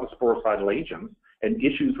at one of the sporicidal agents and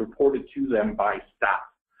issues reported to them by staff.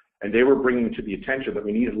 And they were bringing to the attention that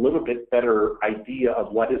we need a little bit better idea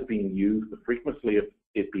of what is being used, the frequency of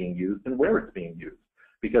it being used, and where it's being used.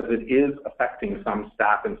 because it is affecting some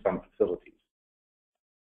staff in some facilities.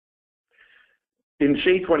 In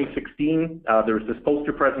Shea 2016, there was this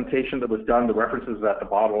poster presentation that was done. The references at the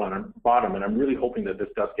bottom, and I'm really hoping that this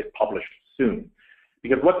does get published soon,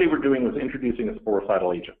 because what they were doing was introducing a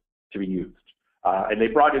sporicidal agent to be used. And they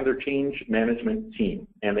brought in their change management team,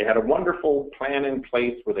 and they had a wonderful plan in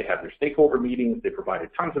place where they had their stakeholder meetings, they provided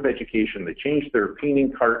tons of education, they changed their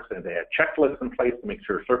cleaning carts, and they had checklists in place to make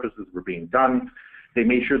sure surfaces were being done. They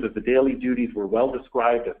made sure that the daily duties were well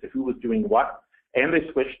described as to who was doing what, and they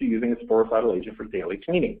switched to using a sporicidal agent for daily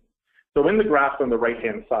cleaning. So in the graph on the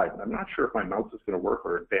right-hand side, and I'm not sure if my mouse is going to work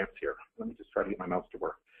or advance here. Let me just try to get my mouse to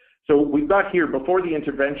work. So we've got here, before the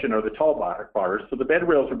intervention, are the tall bars. So the bed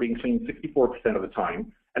rails are being cleaned 64% of the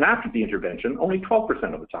time, and after the intervention, only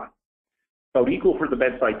 12% of the time. About equal for the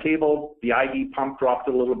bedside table. The IV pump dropped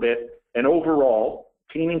a little bit, and overall,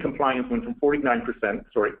 cleaning compliance went from 49%,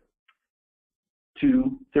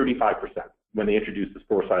 to 35% when they introduced the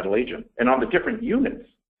sporicidal agent. And on the different units,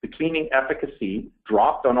 the cleaning efficacy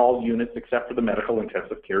dropped on all units except for the medical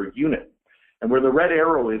intensive care unit. And where the red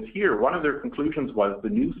arrow is here, one of their conclusions was the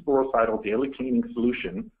new sporicidal daily cleaning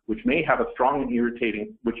solution, which have a strong and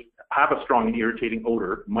irritating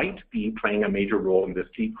odor, might be playing a major role in this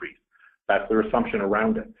decrease. That's their assumption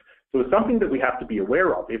around it. So it's something that we have to be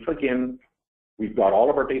aware of. If, again, we've got all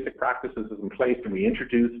of our basic practices in place and we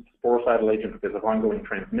introduce sporicidal agent because of ongoing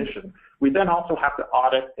transmission, we then also have to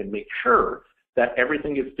audit and make sure that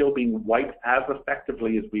everything is still being wiped as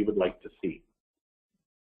effectively as we would like to see.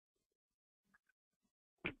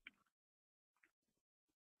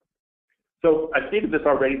 So I stated this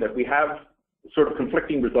already, that we have sort of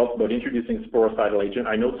conflicting results about introducing sporicidal agent.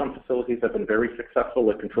 I know some facilities have been very successful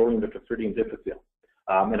at controlling the Clostrid difficile.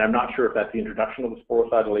 And I'm not sure if that's the introduction of the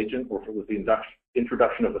sporicidal agent or if it was the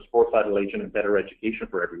introduction of the sporicidal agent and better education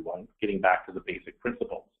for everyone, getting back to the basic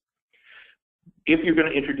principles. If you're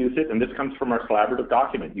going to introduce it, and this comes from our collaborative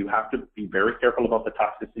document, you have to be very careful about the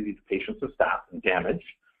toxicity to patients and staff and damage.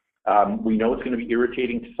 We know it's going to be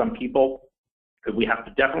irritating to some people. We have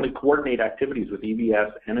to definitely coordinate activities with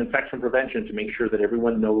EVS and infection prevention to make sure that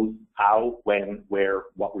everyone knows how, when, where,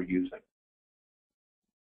 what we're using.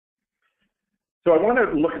 So I want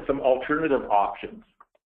to look at some alternative options.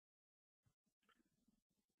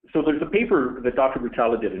 So there's a paper that Dr.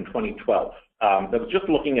 Brutella did in 2012 that was just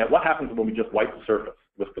looking at what happens when we just wipe the surface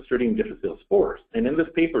with Clostrid difficile spores. And in this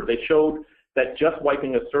paper, they showed that just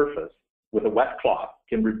wiping a surface with a wet cloth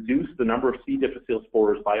can reduce the number of C. difficile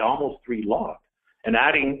spores by almost 3 log. And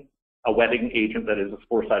adding a wetting agent that is a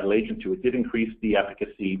sporicidal agent to it did increase the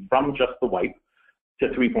efficacy from just the wipe to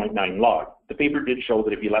 3.9 log. The paper did show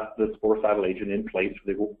that if you left the sporicidal agent in place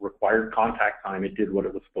for the required contact time, it did what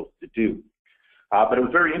it was supposed to do. But it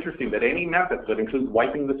was very interesting that any method that includes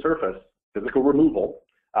wiping the surface, physical removal,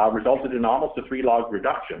 resulted in almost a 3 log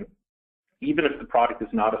reduction, even if the product is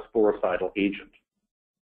not a sporicidal agent.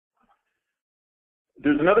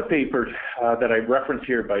 There's another paper that I reference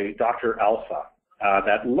here by Dr. Alpha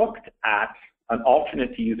that looked at an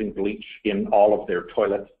alternate to using bleach in all of their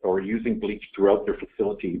toilets or using bleach throughout their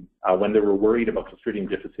facility when they were worried about Clostrid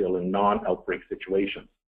difficile in non-outbreak situations.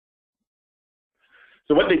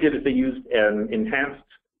 So what they did is they used an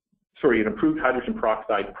improved hydrogen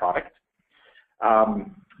peroxide product.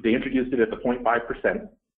 They introduced it at the 0.5%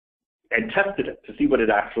 and tested it to see what it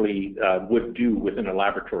actually would do within a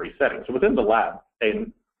laboratory setting. So within the lab,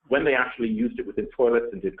 and when they actually used it within toilets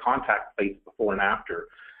and did contact plates before and after,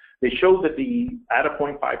 they showed that at a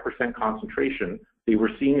 0.5% concentration, they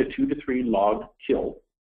were seeing a 2 to 3 log kill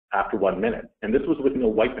after 1 minute. And this was with no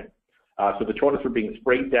wiping. So the toilets were being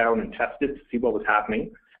sprayed down and tested to see what was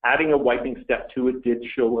happening. Adding a wiping step to it did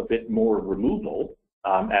show a bit more removal,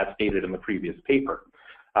 as stated in the previous paper.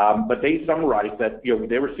 But they summarized that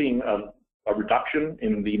they were seeing a reduction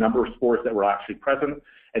in the number of spores that were actually present,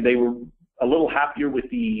 and they were a little happier with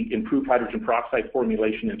the improved hydrogen peroxide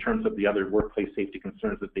formulation in terms of the other workplace safety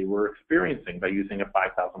concerns that they were experiencing by using a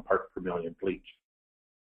 5,000 parts per million bleach.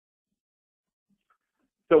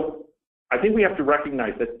 So I think we have to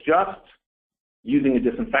recognize that just using a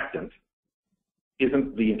disinfectant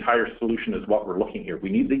isn't the entire solution is what we're looking here. We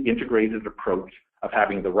need the integrated approach of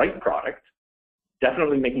having the right product,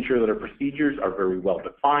 definitely making sure that our procedures are very well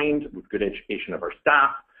defined with good education of our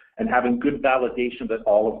staff, and having good validation that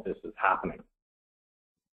all of this is happening.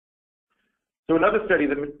 So another study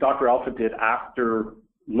that Dr. Alpha did after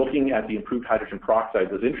looking at the improved hydrogen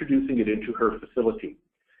peroxide was introducing it into her facility.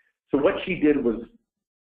 So what she did was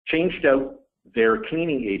changed out their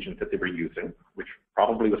cleaning agent that they were using, which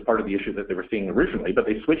probably was part of the issue that they were seeing originally, but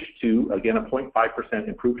they switched to, again, a 0.5%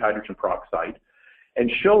 improved hydrogen peroxide,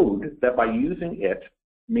 and showed that by using it,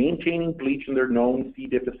 maintaining bleach in their known C.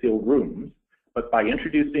 difficile rooms, but by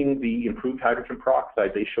introducing the improved hydrogen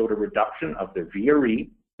peroxide, they showed a reduction of their VRE,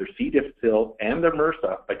 their C. difficile, and their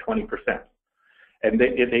MRSA by 20%. And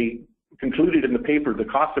they concluded in the paper the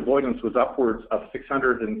cost avoidance was upwards of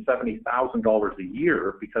 $670,000 a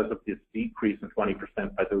year because of this decrease in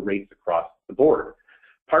 20% by the rates across the board.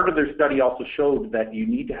 Part of their study also showed that you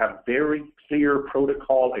need to have very clear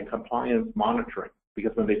protocol and compliance monitoring,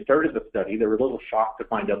 because when they started the study, they were a little shocked to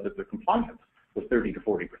find out that their compliance was 30 to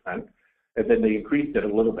 40%, and then they increased it a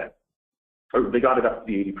little bit. Or they got it up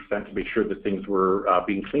to the 80% to make sure that things were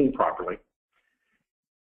being cleaned properly.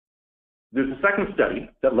 There's a second study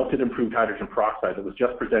that looked at improved hydrogen peroxide that was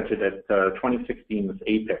just presented at 2016's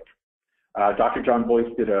APIC. Dr. John Boyce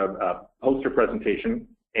did a poster presentation,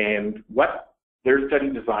 and what their study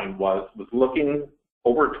design was looking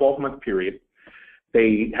over a 12-month period.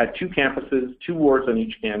 They had 2 campuses, 2 wards on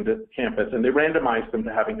each campus, and they randomized them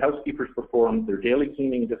to having housekeepers perform their daily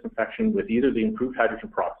cleaning and disinfection with either the improved hydrogen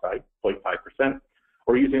peroxide, 0.5%,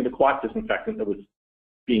 or using the quat disinfectant that was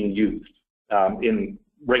being used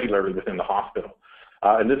regularly within the hospital.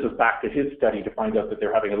 And this is back to his study to find out that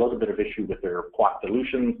they're having a little bit of issue with their quat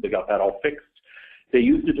dilutions. They got that all fixed. They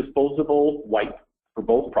used a disposable wipe for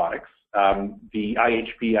both products. The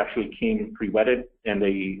IHP actually came pre-wetted, and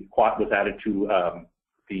the quat was added to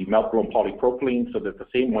the melt-blown polypropylene so that the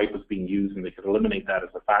same wipe was being used, and they could eliminate that as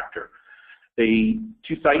a factor. 2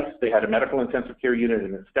 sites, they had a medical intensive care unit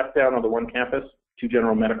and a step down on the one campus, 2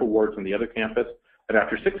 general medical wards on the other campus, and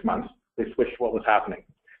after 6 months, they switched what was happening.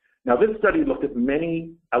 Now, this study looked at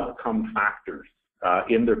many outcome factors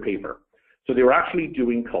in their paper. So they were actually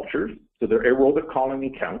doing cultures, so their aerobic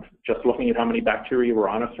colony count, just looking at how many bacteria were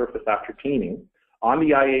on a surface after cleaning, on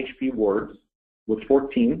the IHP wards was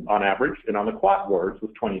 14 on average, and on the quat wards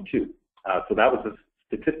was 22. So that was a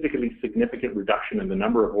statistically significant reduction in the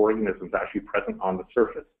number of organisms actually present on the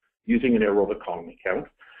surface using an aerobic colony count.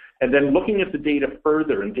 And then looking at the data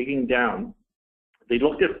further and digging down, they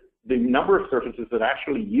looked at the number of surfaces that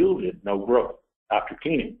actually yielded no growth after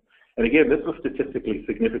cleaning. And again, this was statistically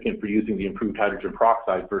significant for using the improved hydrogen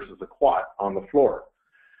peroxide versus a quat on the floor.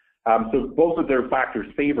 So both of their factors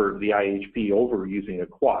favored the IHP over using a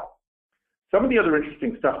quat. Some of the other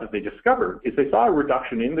interesting stuff that they discovered is they saw a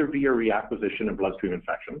reduction in their VRE acquisition and bloodstream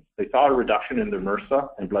infections. They saw a reduction in their MRSA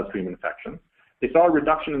and bloodstream infections. They saw a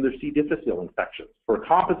reduction in their C. difficile infections for a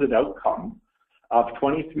composite outcome of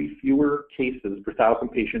 23 fewer cases per 1,000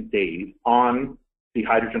 patient days on the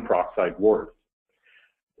hydrogen peroxide wards.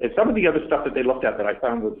 And some of the other stuff that they looked at that I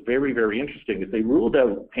found was very, very interesting is they ruled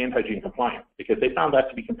out hand hygiene compliance because they found that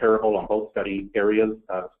to be comparable on both study areas,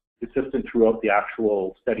 consistent throughout the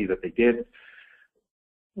actual study that they did.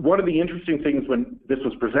 One of the interesting things when this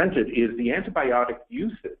was presented is the antibiotic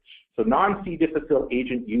usage. So non-C. difficile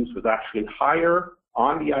agent use was actually higher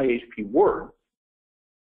on the IHP wards,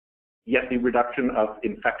 yet the reduction of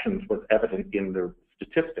infections was evident in the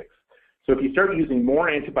statistics. So if you start using more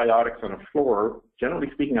antibiotics on a floor, generally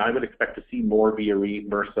speaking, I would expect to see more VRE,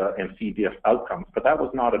 MRSA, and C. diff outcomes, but that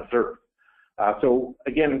was not observed. So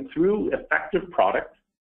again, through effective product,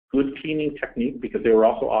 good cleaning technique, because they were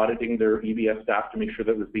also auditing their EBS staff to make sure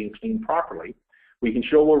that it was being cleaned properly, we can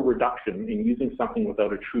show a reduction in using something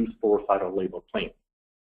without a true sporicidal label claim.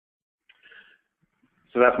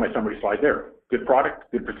 So that's my summary slide there. Good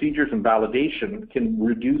product, good procedures, and validation can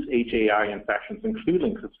reduce HAI infections,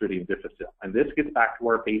 including Clostrid difficile. And this gets back to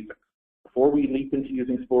our basics. Before we leap into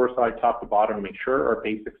using sporicide top to bottom, make sure our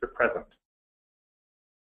basics are present.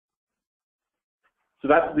 So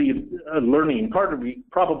that's the learning.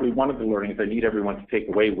 Probably one of the learnings I need everyone to take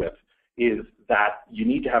away with is that you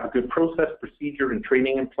need to have a good process, procedure, and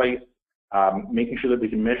training in place, making sure that we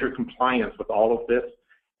can measure compliance with all of this.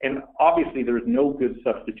 And obviously, there is no good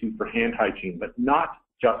substitute for hand hygiene, but not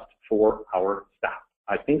just for our staff.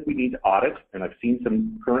 I think we need to audit, and I've seen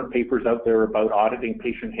some current papers out there about auditing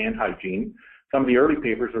patient hand hygiene. Some of the early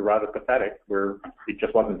papers are rather pathetic, where it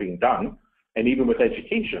just wasn't being done. And even with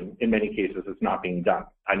education, in many cases, it's not being done.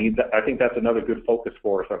 I think that's another good focus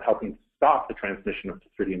for us on helping stop the transmission of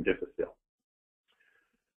Clostrid difficile.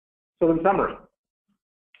 So in summary,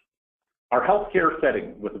 our healthcare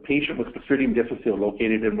setting with a patient with Clostrid difficile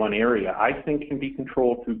located in one area, I think can be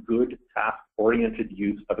controlled through good task-oriented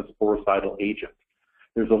use of a sporicidal agent.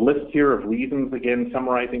 There's a list here of reasons, again,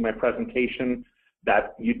 summarizing my presentation,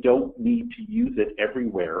 that you don't need to use it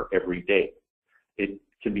everywhere, every day. It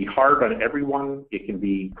can be hard on everyone. It can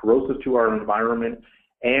be corrosive to our environment.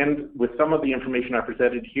 And with some of the information I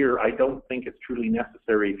presented here, I don't think it's truly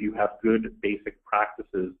necessary if you have good basic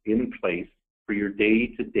practices in place for your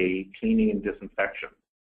day-to-day cleaning and disinfection.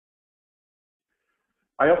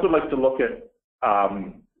 I also like to look at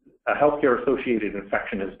a healthcare-associated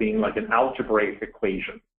infection as being like an algebraic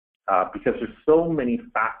equation because there's so many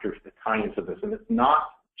factors that tie into this, and it's not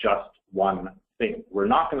just one thing. We're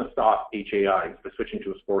not going to stop HAIs by switching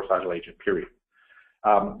to a sporicidal agent, period.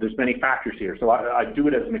 There's many factors here. So I do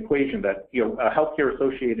it as an equation that, a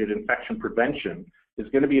healthcare-associated infection prevention is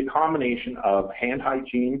going to be a combination of hand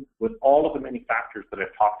hygiene with all of the many factors that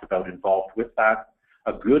I've talked about involved with that,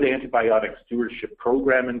 a good antibiotic stewardship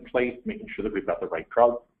program in place, making sure that we've got the right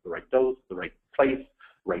drug, the right dose, the right place,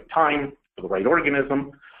 the right time, for the right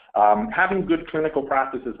organism, having good clinical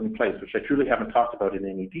practices in place, which I truly haven't talked about in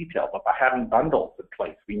any detail, but by having bundles in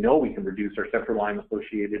place, we know we can reduce our central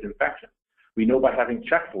line-associated infections. We know by having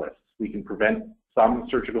checklists, we can prevent some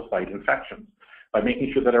surgical site infections. By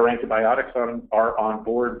making sure that our antibiotics are on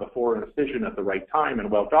board before an incision at the right time and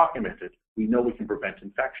well documented, we know we can prevent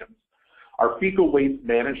infections. Our fecal waste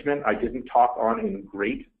management, I didn't talk on in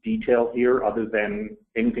great detail here other than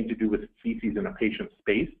anything to do with feces in a patient's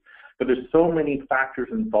space, but there's so many factors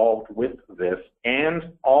involved with this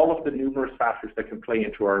and all of the numerous factors that can play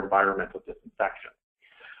into our environmental disinfection.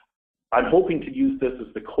 I'm hoping to use this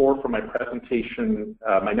as the core for my presentation,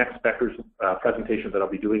 my next Becker's presentation that I'll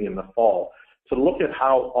be doing in the fall, to look at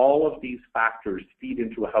how all of these factors feed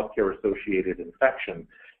into a healthcare-associated infection.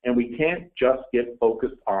 And we can't just get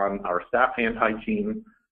focused on our staff hand hygiene,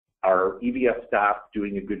 our EVS staff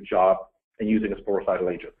doing a good job, and using a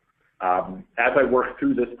sporicidal agent. As I work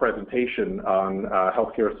through this presentation on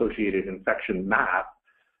healthcare-associated infection map,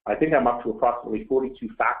 I think I'm up to approximately 42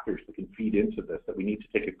 factors that can feed into this that we need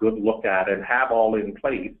to take a good look at and have all in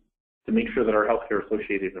place to make sure that our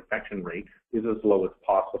healthcare-associated infection rate is as low as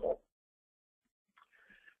possible.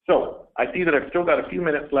 So I see that I've still got a few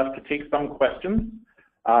minutes left to take some questions.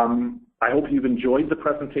 I hope you've enjoyed the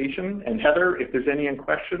presentation. And Heather, if there's any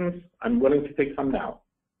questions, I'm willing to take some now.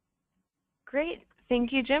 Great.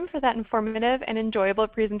 Thank you, Jim, for that informative and enjoyable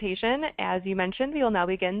presentation. As you mentioned, we will now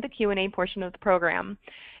begin the Q&A portion of the program.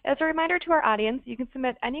 As a reminder to our audience, you can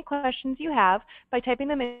submit any questions you have by typing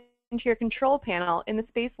them into your control panel in the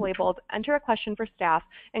space labeled Enter a Question for Staff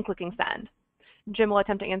and clicking Send. Jim will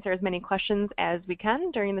attempt to answer as many questions as we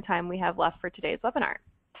can during the time we have left for today's webinar.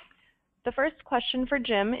 The first question for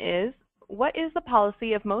Jim is, what is the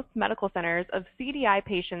policy of most medical centers of CDI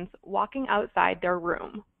patients walking outside their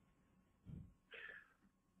room?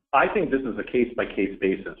 I think this is a case-by-case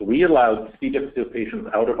basis. We allowed C. difficile patients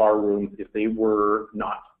out of our rooms if they were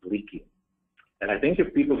not leaking. And I think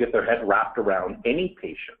if people get their head wrapped around any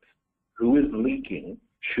patient who is leaking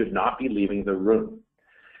should not be leaving the room.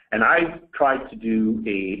 And I tried to do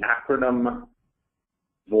a acronym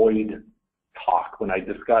void talk when I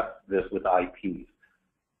discussed this with IPs.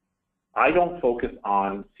 I don't focus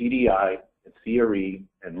on CDI and CRE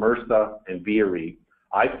and MRSA and VRE.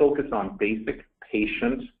 I focus on basic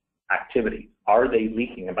patient activity. Are they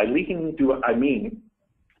leaking? And by leaking, I mean,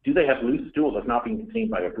 do they have loose stool that's not being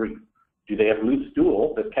contained by a brief? Do they have loose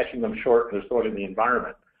stool that's catching them short and they're soiling the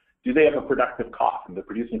environment? Do they have a productive cough and they're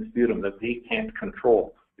producing sputum that they can't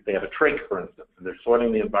control? If they have a trach, for instance, and they're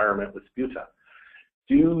soiling the environment with sputa.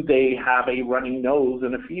 Do they have a runny nose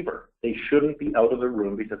and a fever? They shouldn't be out of the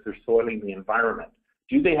room because they're soiling the environment.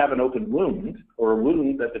 Do they have an open wound or a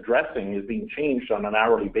wound that the dressing is being changed on an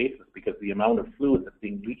hourly basis because the amount of fluid that's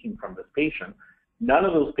being leaking from this patient? None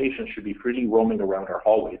of those patients should be freely roaming around our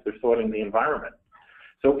hallways. They're soiling the environment.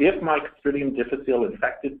 So if my Clostridioium difficile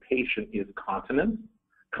infected patient is continent,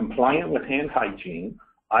 compliant with hand hygiene,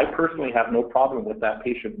 I personally have no problem with that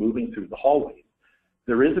patient moving through the hallways.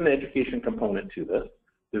 There is an education component to this.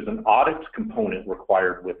 There's an audit component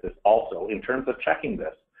required with this also in terms of checking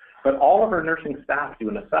this. But all of our nursing staff do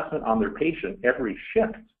an assessment on their patient every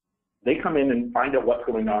shift. They come in and find out what's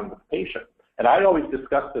going on with the patient. And I always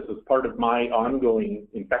discuss this as part of my ongoing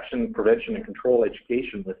infection prevention and control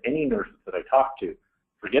education with any nurses that I talk to.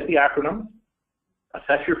 Forget the acronyms,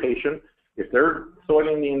 assess your patient. If they're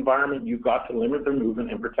soiling the environment, you've got to limit their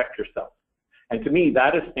movement and protect yourself. And to me,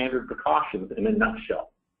 that is standard precautions in a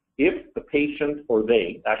nutshell. If the patient or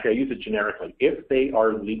they, actually I use it generically, if they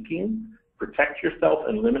are leaking, protect yourself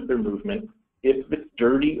and limit their movement. If it's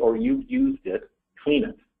dirty or you've used it, clean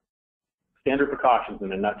it. Standard precautions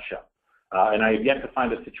in a nutshell. And I have yet to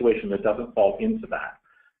find a situation that doesn't fall into that.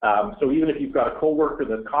 So even if you've got a coworker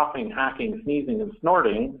that's coughing, hacking, sneezing, and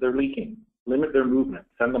snorting, they're leaking. Limit their movement.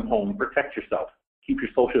 Send them home. Protect yourself. Keep your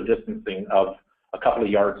social distancing of a couple of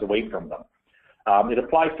yards away from them. It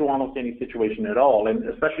applies to almost any situation at all, and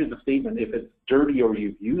especially the statement, if it's dirty or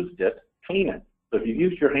you've used it, clean it. So if you've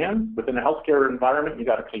used your hands within a healthcare environment, you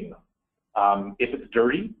got to clean them. If it's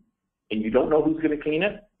dirty and you don't know who's going to clean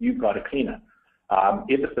it, you've got to clean it.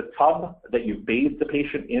 If it's a tub that you've bathed the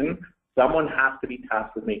patient in, someone has to be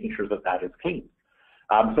tasked with making sure that that is clean.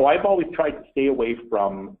 So I've always tried to stay away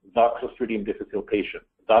from the Clostridium difficile patient,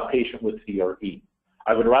 the patient with CRE.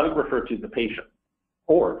 I would rather refer to the patient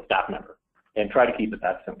or staff member and try to keep it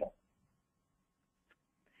that simple.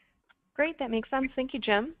 Great, that makes sense. Thank you,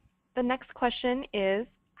 Jim. The next question is,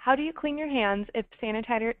 how do you clean your hands if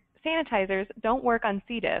sanitizers don't work on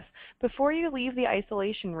C. diff before you leave the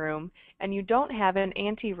isolation room and you don't have an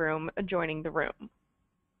anteroom adjoining the room?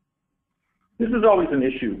 This is always an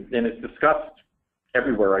issue, and it's discussed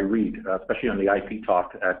everywhere I read, especially on the IP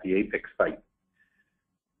talk at the APIC site.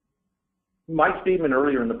 My statement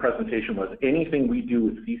earlier in the presentation was anything we do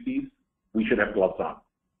with feces, we should have gloves on.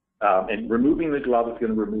 And removing the glove is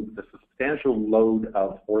going to remove the substantial load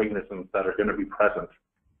of organisms that are going to be present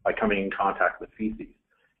by coming in contact with feces.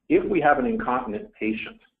 If we have an incontinent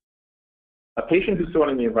patient, a patient who's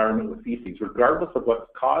soiling the environment with feces, regardless of what's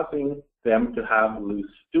causing them to have loose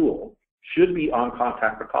stool, should be on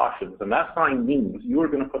contact precautions. And that sign means you are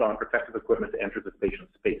going to put on protective equipment to enter this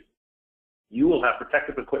patient's space. You will have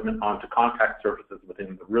protective equipment onto contact surfaces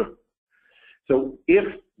within the room. So if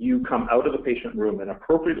you come out of the patient room and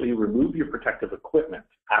appropriately remove your protective equipment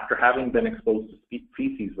after having been exposed to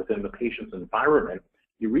feces within the patient's environment,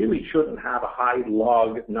 you really shouldn't have a high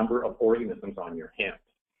log number of organisms on your hands.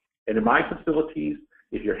 And in my facilities,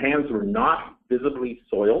 if your hands were not visibly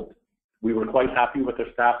soiled, we were quite happy with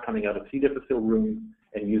their staff coming out of C. difficile rooms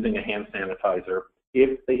and using a hand sanitizer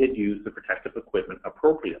if they had used the protective equipment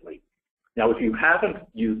appropriately. Now, if you haven't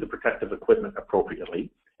used the protective equipment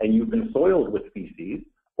appropriately and you've been soiled with feces,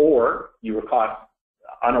 or you were caught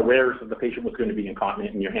unawares that the patient was going to be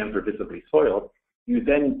incontinent and your hands are visibly soiled, you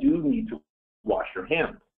then do need to wash your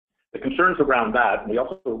hands. The concerns around that, and we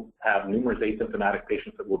also have numerous asymptomatic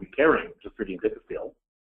patients that will be carrying Clostridium difficile,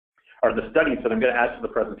 are the studies that I'm going to add to the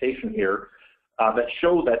presentation here that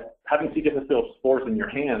show that having C. difficile spores in your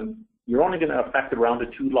hands, you're only going to affect around a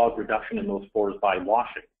 2-log reduction in those spores by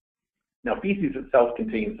washing. Now, feces itself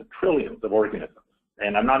contains trillions of organisms,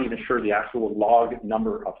 and I'm not even sure the actual log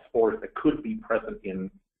number of spores that could be present in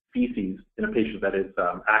feces in a patient that is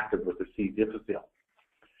active with the C. difficile.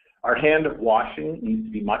 Our hand washing needs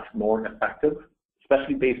to be much more effective,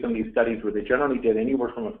 especially based on these studies where they generally did anywhere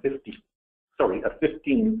from a 15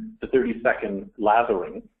 to 30 second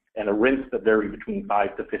lathering and a rinse that varied between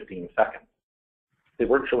 5 to 15 seconds. They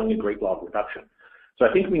weren't showing a great log reduction. So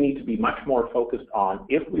I think we need to be much more focused on,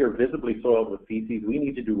 if we are visibly soiled with feces, we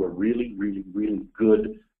need to do a really, really, really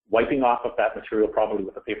good wiping off of that material, probably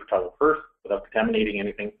with a paper towel first, without contaminating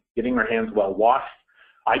anything, getting our hands well washed.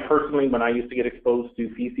 I personally, when I used to get exposed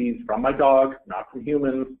to feces from my dog, not from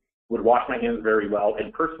humans, would wash my hands very well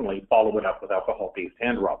and personally follow it up with alcohol-based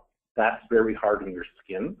hand rub. That's very hard on your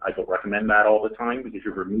skin. I don't recommend that all the time because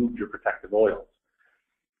you've removed your protective oils.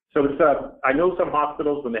 So it's, I know some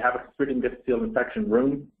hospitals, when they have a Clostridium difficile infection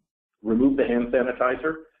room, remove the hand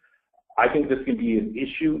sanitizer. I think this can be an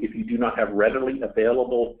issue if you do not have readily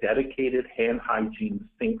available dedicated hand hygiene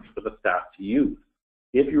sinks for the staff to use.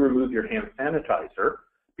 If you remove your hand sanitizer,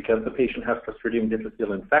 because the patient has Clostridium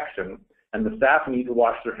difficile infection, and the staff need to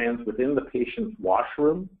wash their hands within the patient's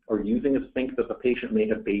washroom or using a sink that the patient may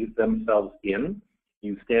have bathed themselves in,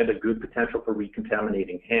 you stand a good potential for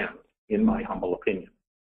recontaminating hands, in my humble opinion.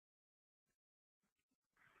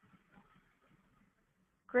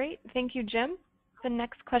 Great, thank you, Jim. The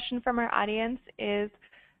next question from our audience is,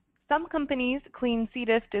 some companies clean C.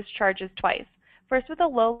 diff discharges twice. First with a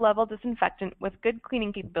low-level disinfectant with good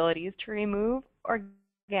cleaning capabilities to remove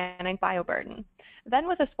organic bioburden. Then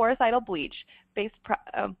with a sporicidal bleach-based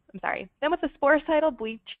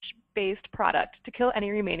product to kill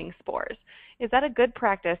any remaining spores. Is that a good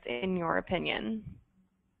practice in your opinion?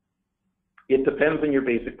 It depends on your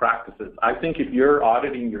basic practices. I think if you're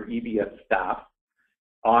auditing your EBS staff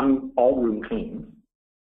on all room cleans,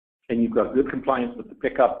 and you've got good compliance with the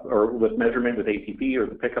pickup or with measurement with ATP or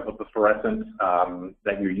the pickup of the fluorescent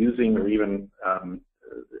that you're using, or even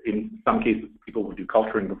in some cases people will do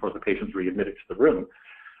culturing before the patient's readmitted to the room,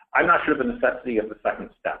 I'm not sure the necessity of the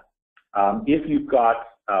second step. If you've got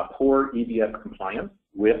poor EBS compliance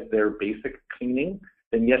with their basic cleaning,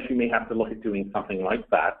 then yes, you may have to look at doing something like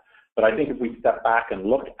that. But I think if we step back and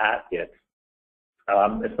look at it,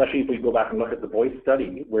 especially if we go back and look at the Boyce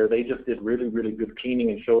study, where they just did really, really good cleaning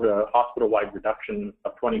and showed a hospital-wide reduction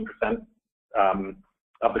of 20%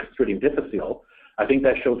 of the Clostridium difficile, I think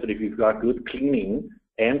that shows that if you've got good cleaning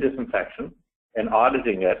and disinfection and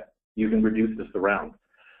auditing it, you can reduce this around.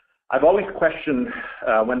 I've always questioned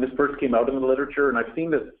when this first came out in the literature, and I've seen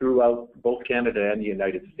this throughout both Canada and the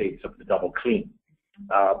United States, of the double clean.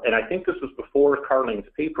 And I think this was before Carlene's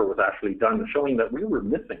paper was actually done, showing that we were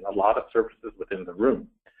missing a lot of surfaces within the room.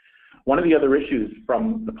 One of the other issues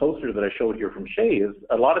from the poster that I showed here from Shay is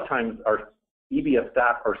a lot of times our EBS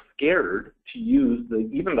staff are scared to use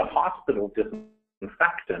even the hospital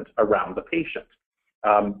disinfectant around the patient.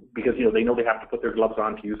 Because they know they have to put their gloves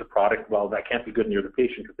on to use a product. Well, that can't be good near the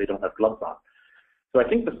patient because they don't have gloves on. So I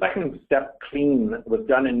think the second step clean was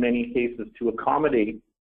done in many cases to accommodate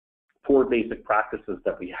poor basic practices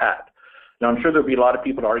that we had. Now, I'm sure there'll be a lot of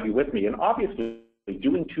people to argue with me, and obviously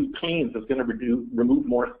doing 2 cleans is going to remove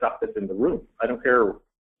more stuff that's in the room. I don't care,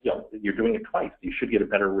 you're doing it twice. You should get a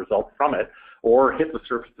better result from it, or hit the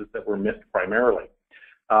surfaces that were missed primarily.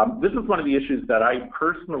 This is one of the issues that I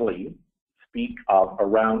personally speak of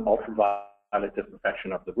around ultraviolet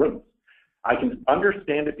disinfection of the rooms. I can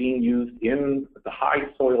understand it being used in the high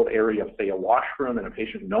soiled area of, say, a washroom and a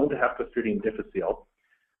patient known to have Clostridioium difficile.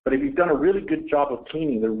 But if you've done a really good job of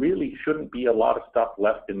cleaning, there really shouldn't be a lot of stuff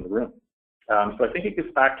left in the room. So I think it gets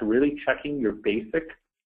back to really checking your basic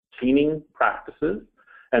cleaning practices.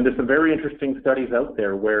 And there's some very interesting studies out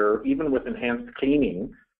there where even with enhanced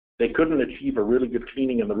cleaning, they couldn't achieve a really good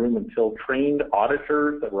cleaning in the room until trained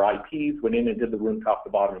auditors that were IPs went in and did the room top to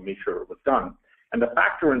bottom and made sure it was done. And the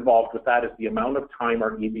factor involved with that is the amount of time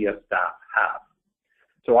our EBS staff have.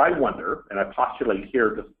 So I wonder, and I postulate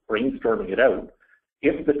here, just brainstorming it out,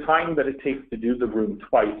 if the time that it takes to do the room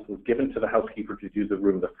twice was given to the housekeeper to do the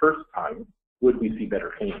room the first time, would we see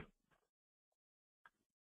better cleaning?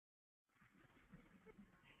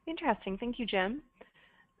 Interesting. Thank you, Jim.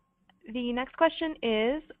 The next question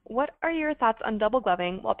is, what are your thoughts on double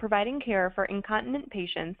gloving while providing care for incontinent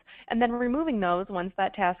patients and then removing those once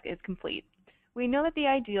that task is complete? We know that the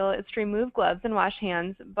ideal is to remove gloves and wash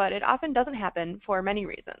hands, but it often doesn't happen for many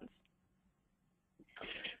reasons.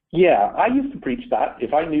 Yeah, I used to preach that.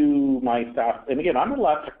 If I knew my staff, and again, I'm a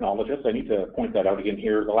lab technologist, I need to point that out again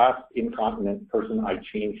here. The last incontinent person I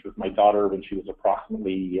changed was my daughter when she was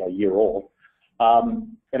approximately a year old.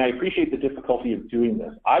 And I appreciate the difficulty of doing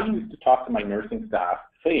this. I used to talk to my nursing staff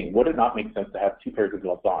saying, would it not make sense to have 2 pairs of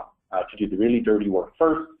gloves on, to do the really dirty work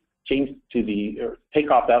first, take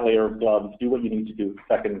off that layer of gloves, do what you need to do with the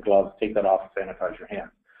second gloves, take that off, sanitize your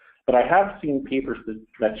hands. But I have seen papers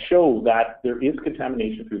that show that there is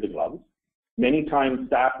contamination through the gloves. Many times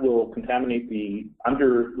staff will contaminate the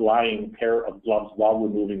underlying pair of gloves while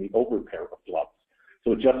removing the over pair of gloves.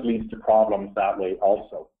 So it just leads to problems that way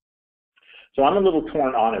also. So I'm a little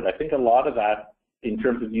torn on it. I think a lot of that, in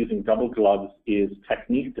terms of using double gloves, is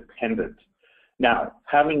technique dependent. Now,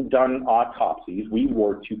 having done autopsies, we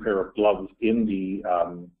wore 2 pair of gloves in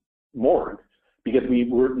the morgue because we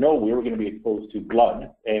were going to be exposed to blood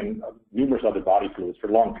and numerous other body fluids for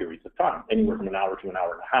long periods of time, anywhere from an hour to an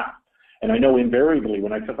hour and a half. And I know invariably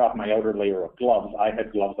when I took off my outer layer of gloves, I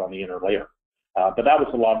had gloves on the inner layer. But that was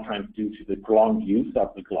a lot of times due to the prolonged use of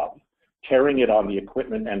the gloves, tearing it on the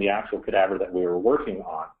equipment and the actual cadaver that we were working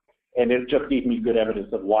on. And it just gave me good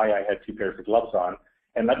evidence of why I had 2 pairs of gloves on.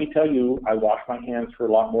 And let me tell you, I washed my hands for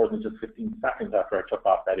a lot more than just 15 seconds after I took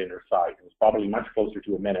off that inner side. It was probably much closer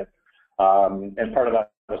to a minute. And part of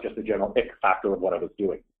that was just a general ick factor of what I was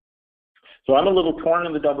doing. So I'm a little torn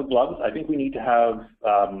in the double gloves. I think we need to have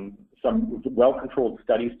some well-controlled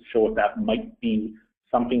studies to show if that might be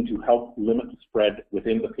something to help limit the spread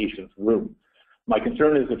within the patient's room. My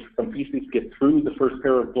concern is if some feces get through the first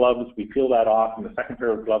pair of gloves, we peel that off, and the second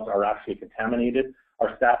pair of gloves are actually contaminated,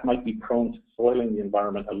 our staff might be prone to soiling the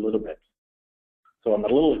environment a little bit. So I'm a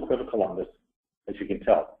little equivocal on this, as you can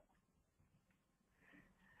tell.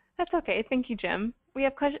 That's okay. Thank you, Jim. We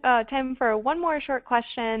have time for one more short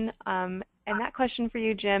question, and that question for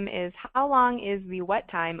you, Jim, is how long is the wet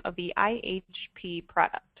time of the IHP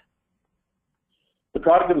product? The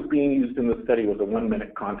product that was being used in the study was a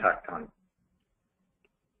 1-minute contact time.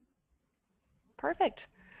 Perfect.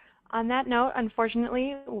 On that note,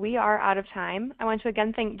 unfortunately, we are out of time. I want to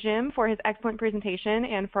again thank Jim for his excellent presentation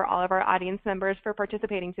and for all of our audience members for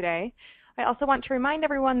participating today. I also want to remind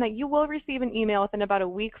everyone that you will receive an email within about a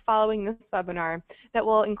week following this webinar that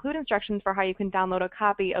will include instructions for how you can download a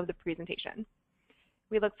copy of the presentation.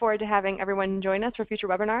 We look forward to having everyone join us for future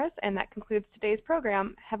webinars, and that concludes today's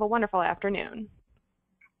program. Have a wonderful afternoon.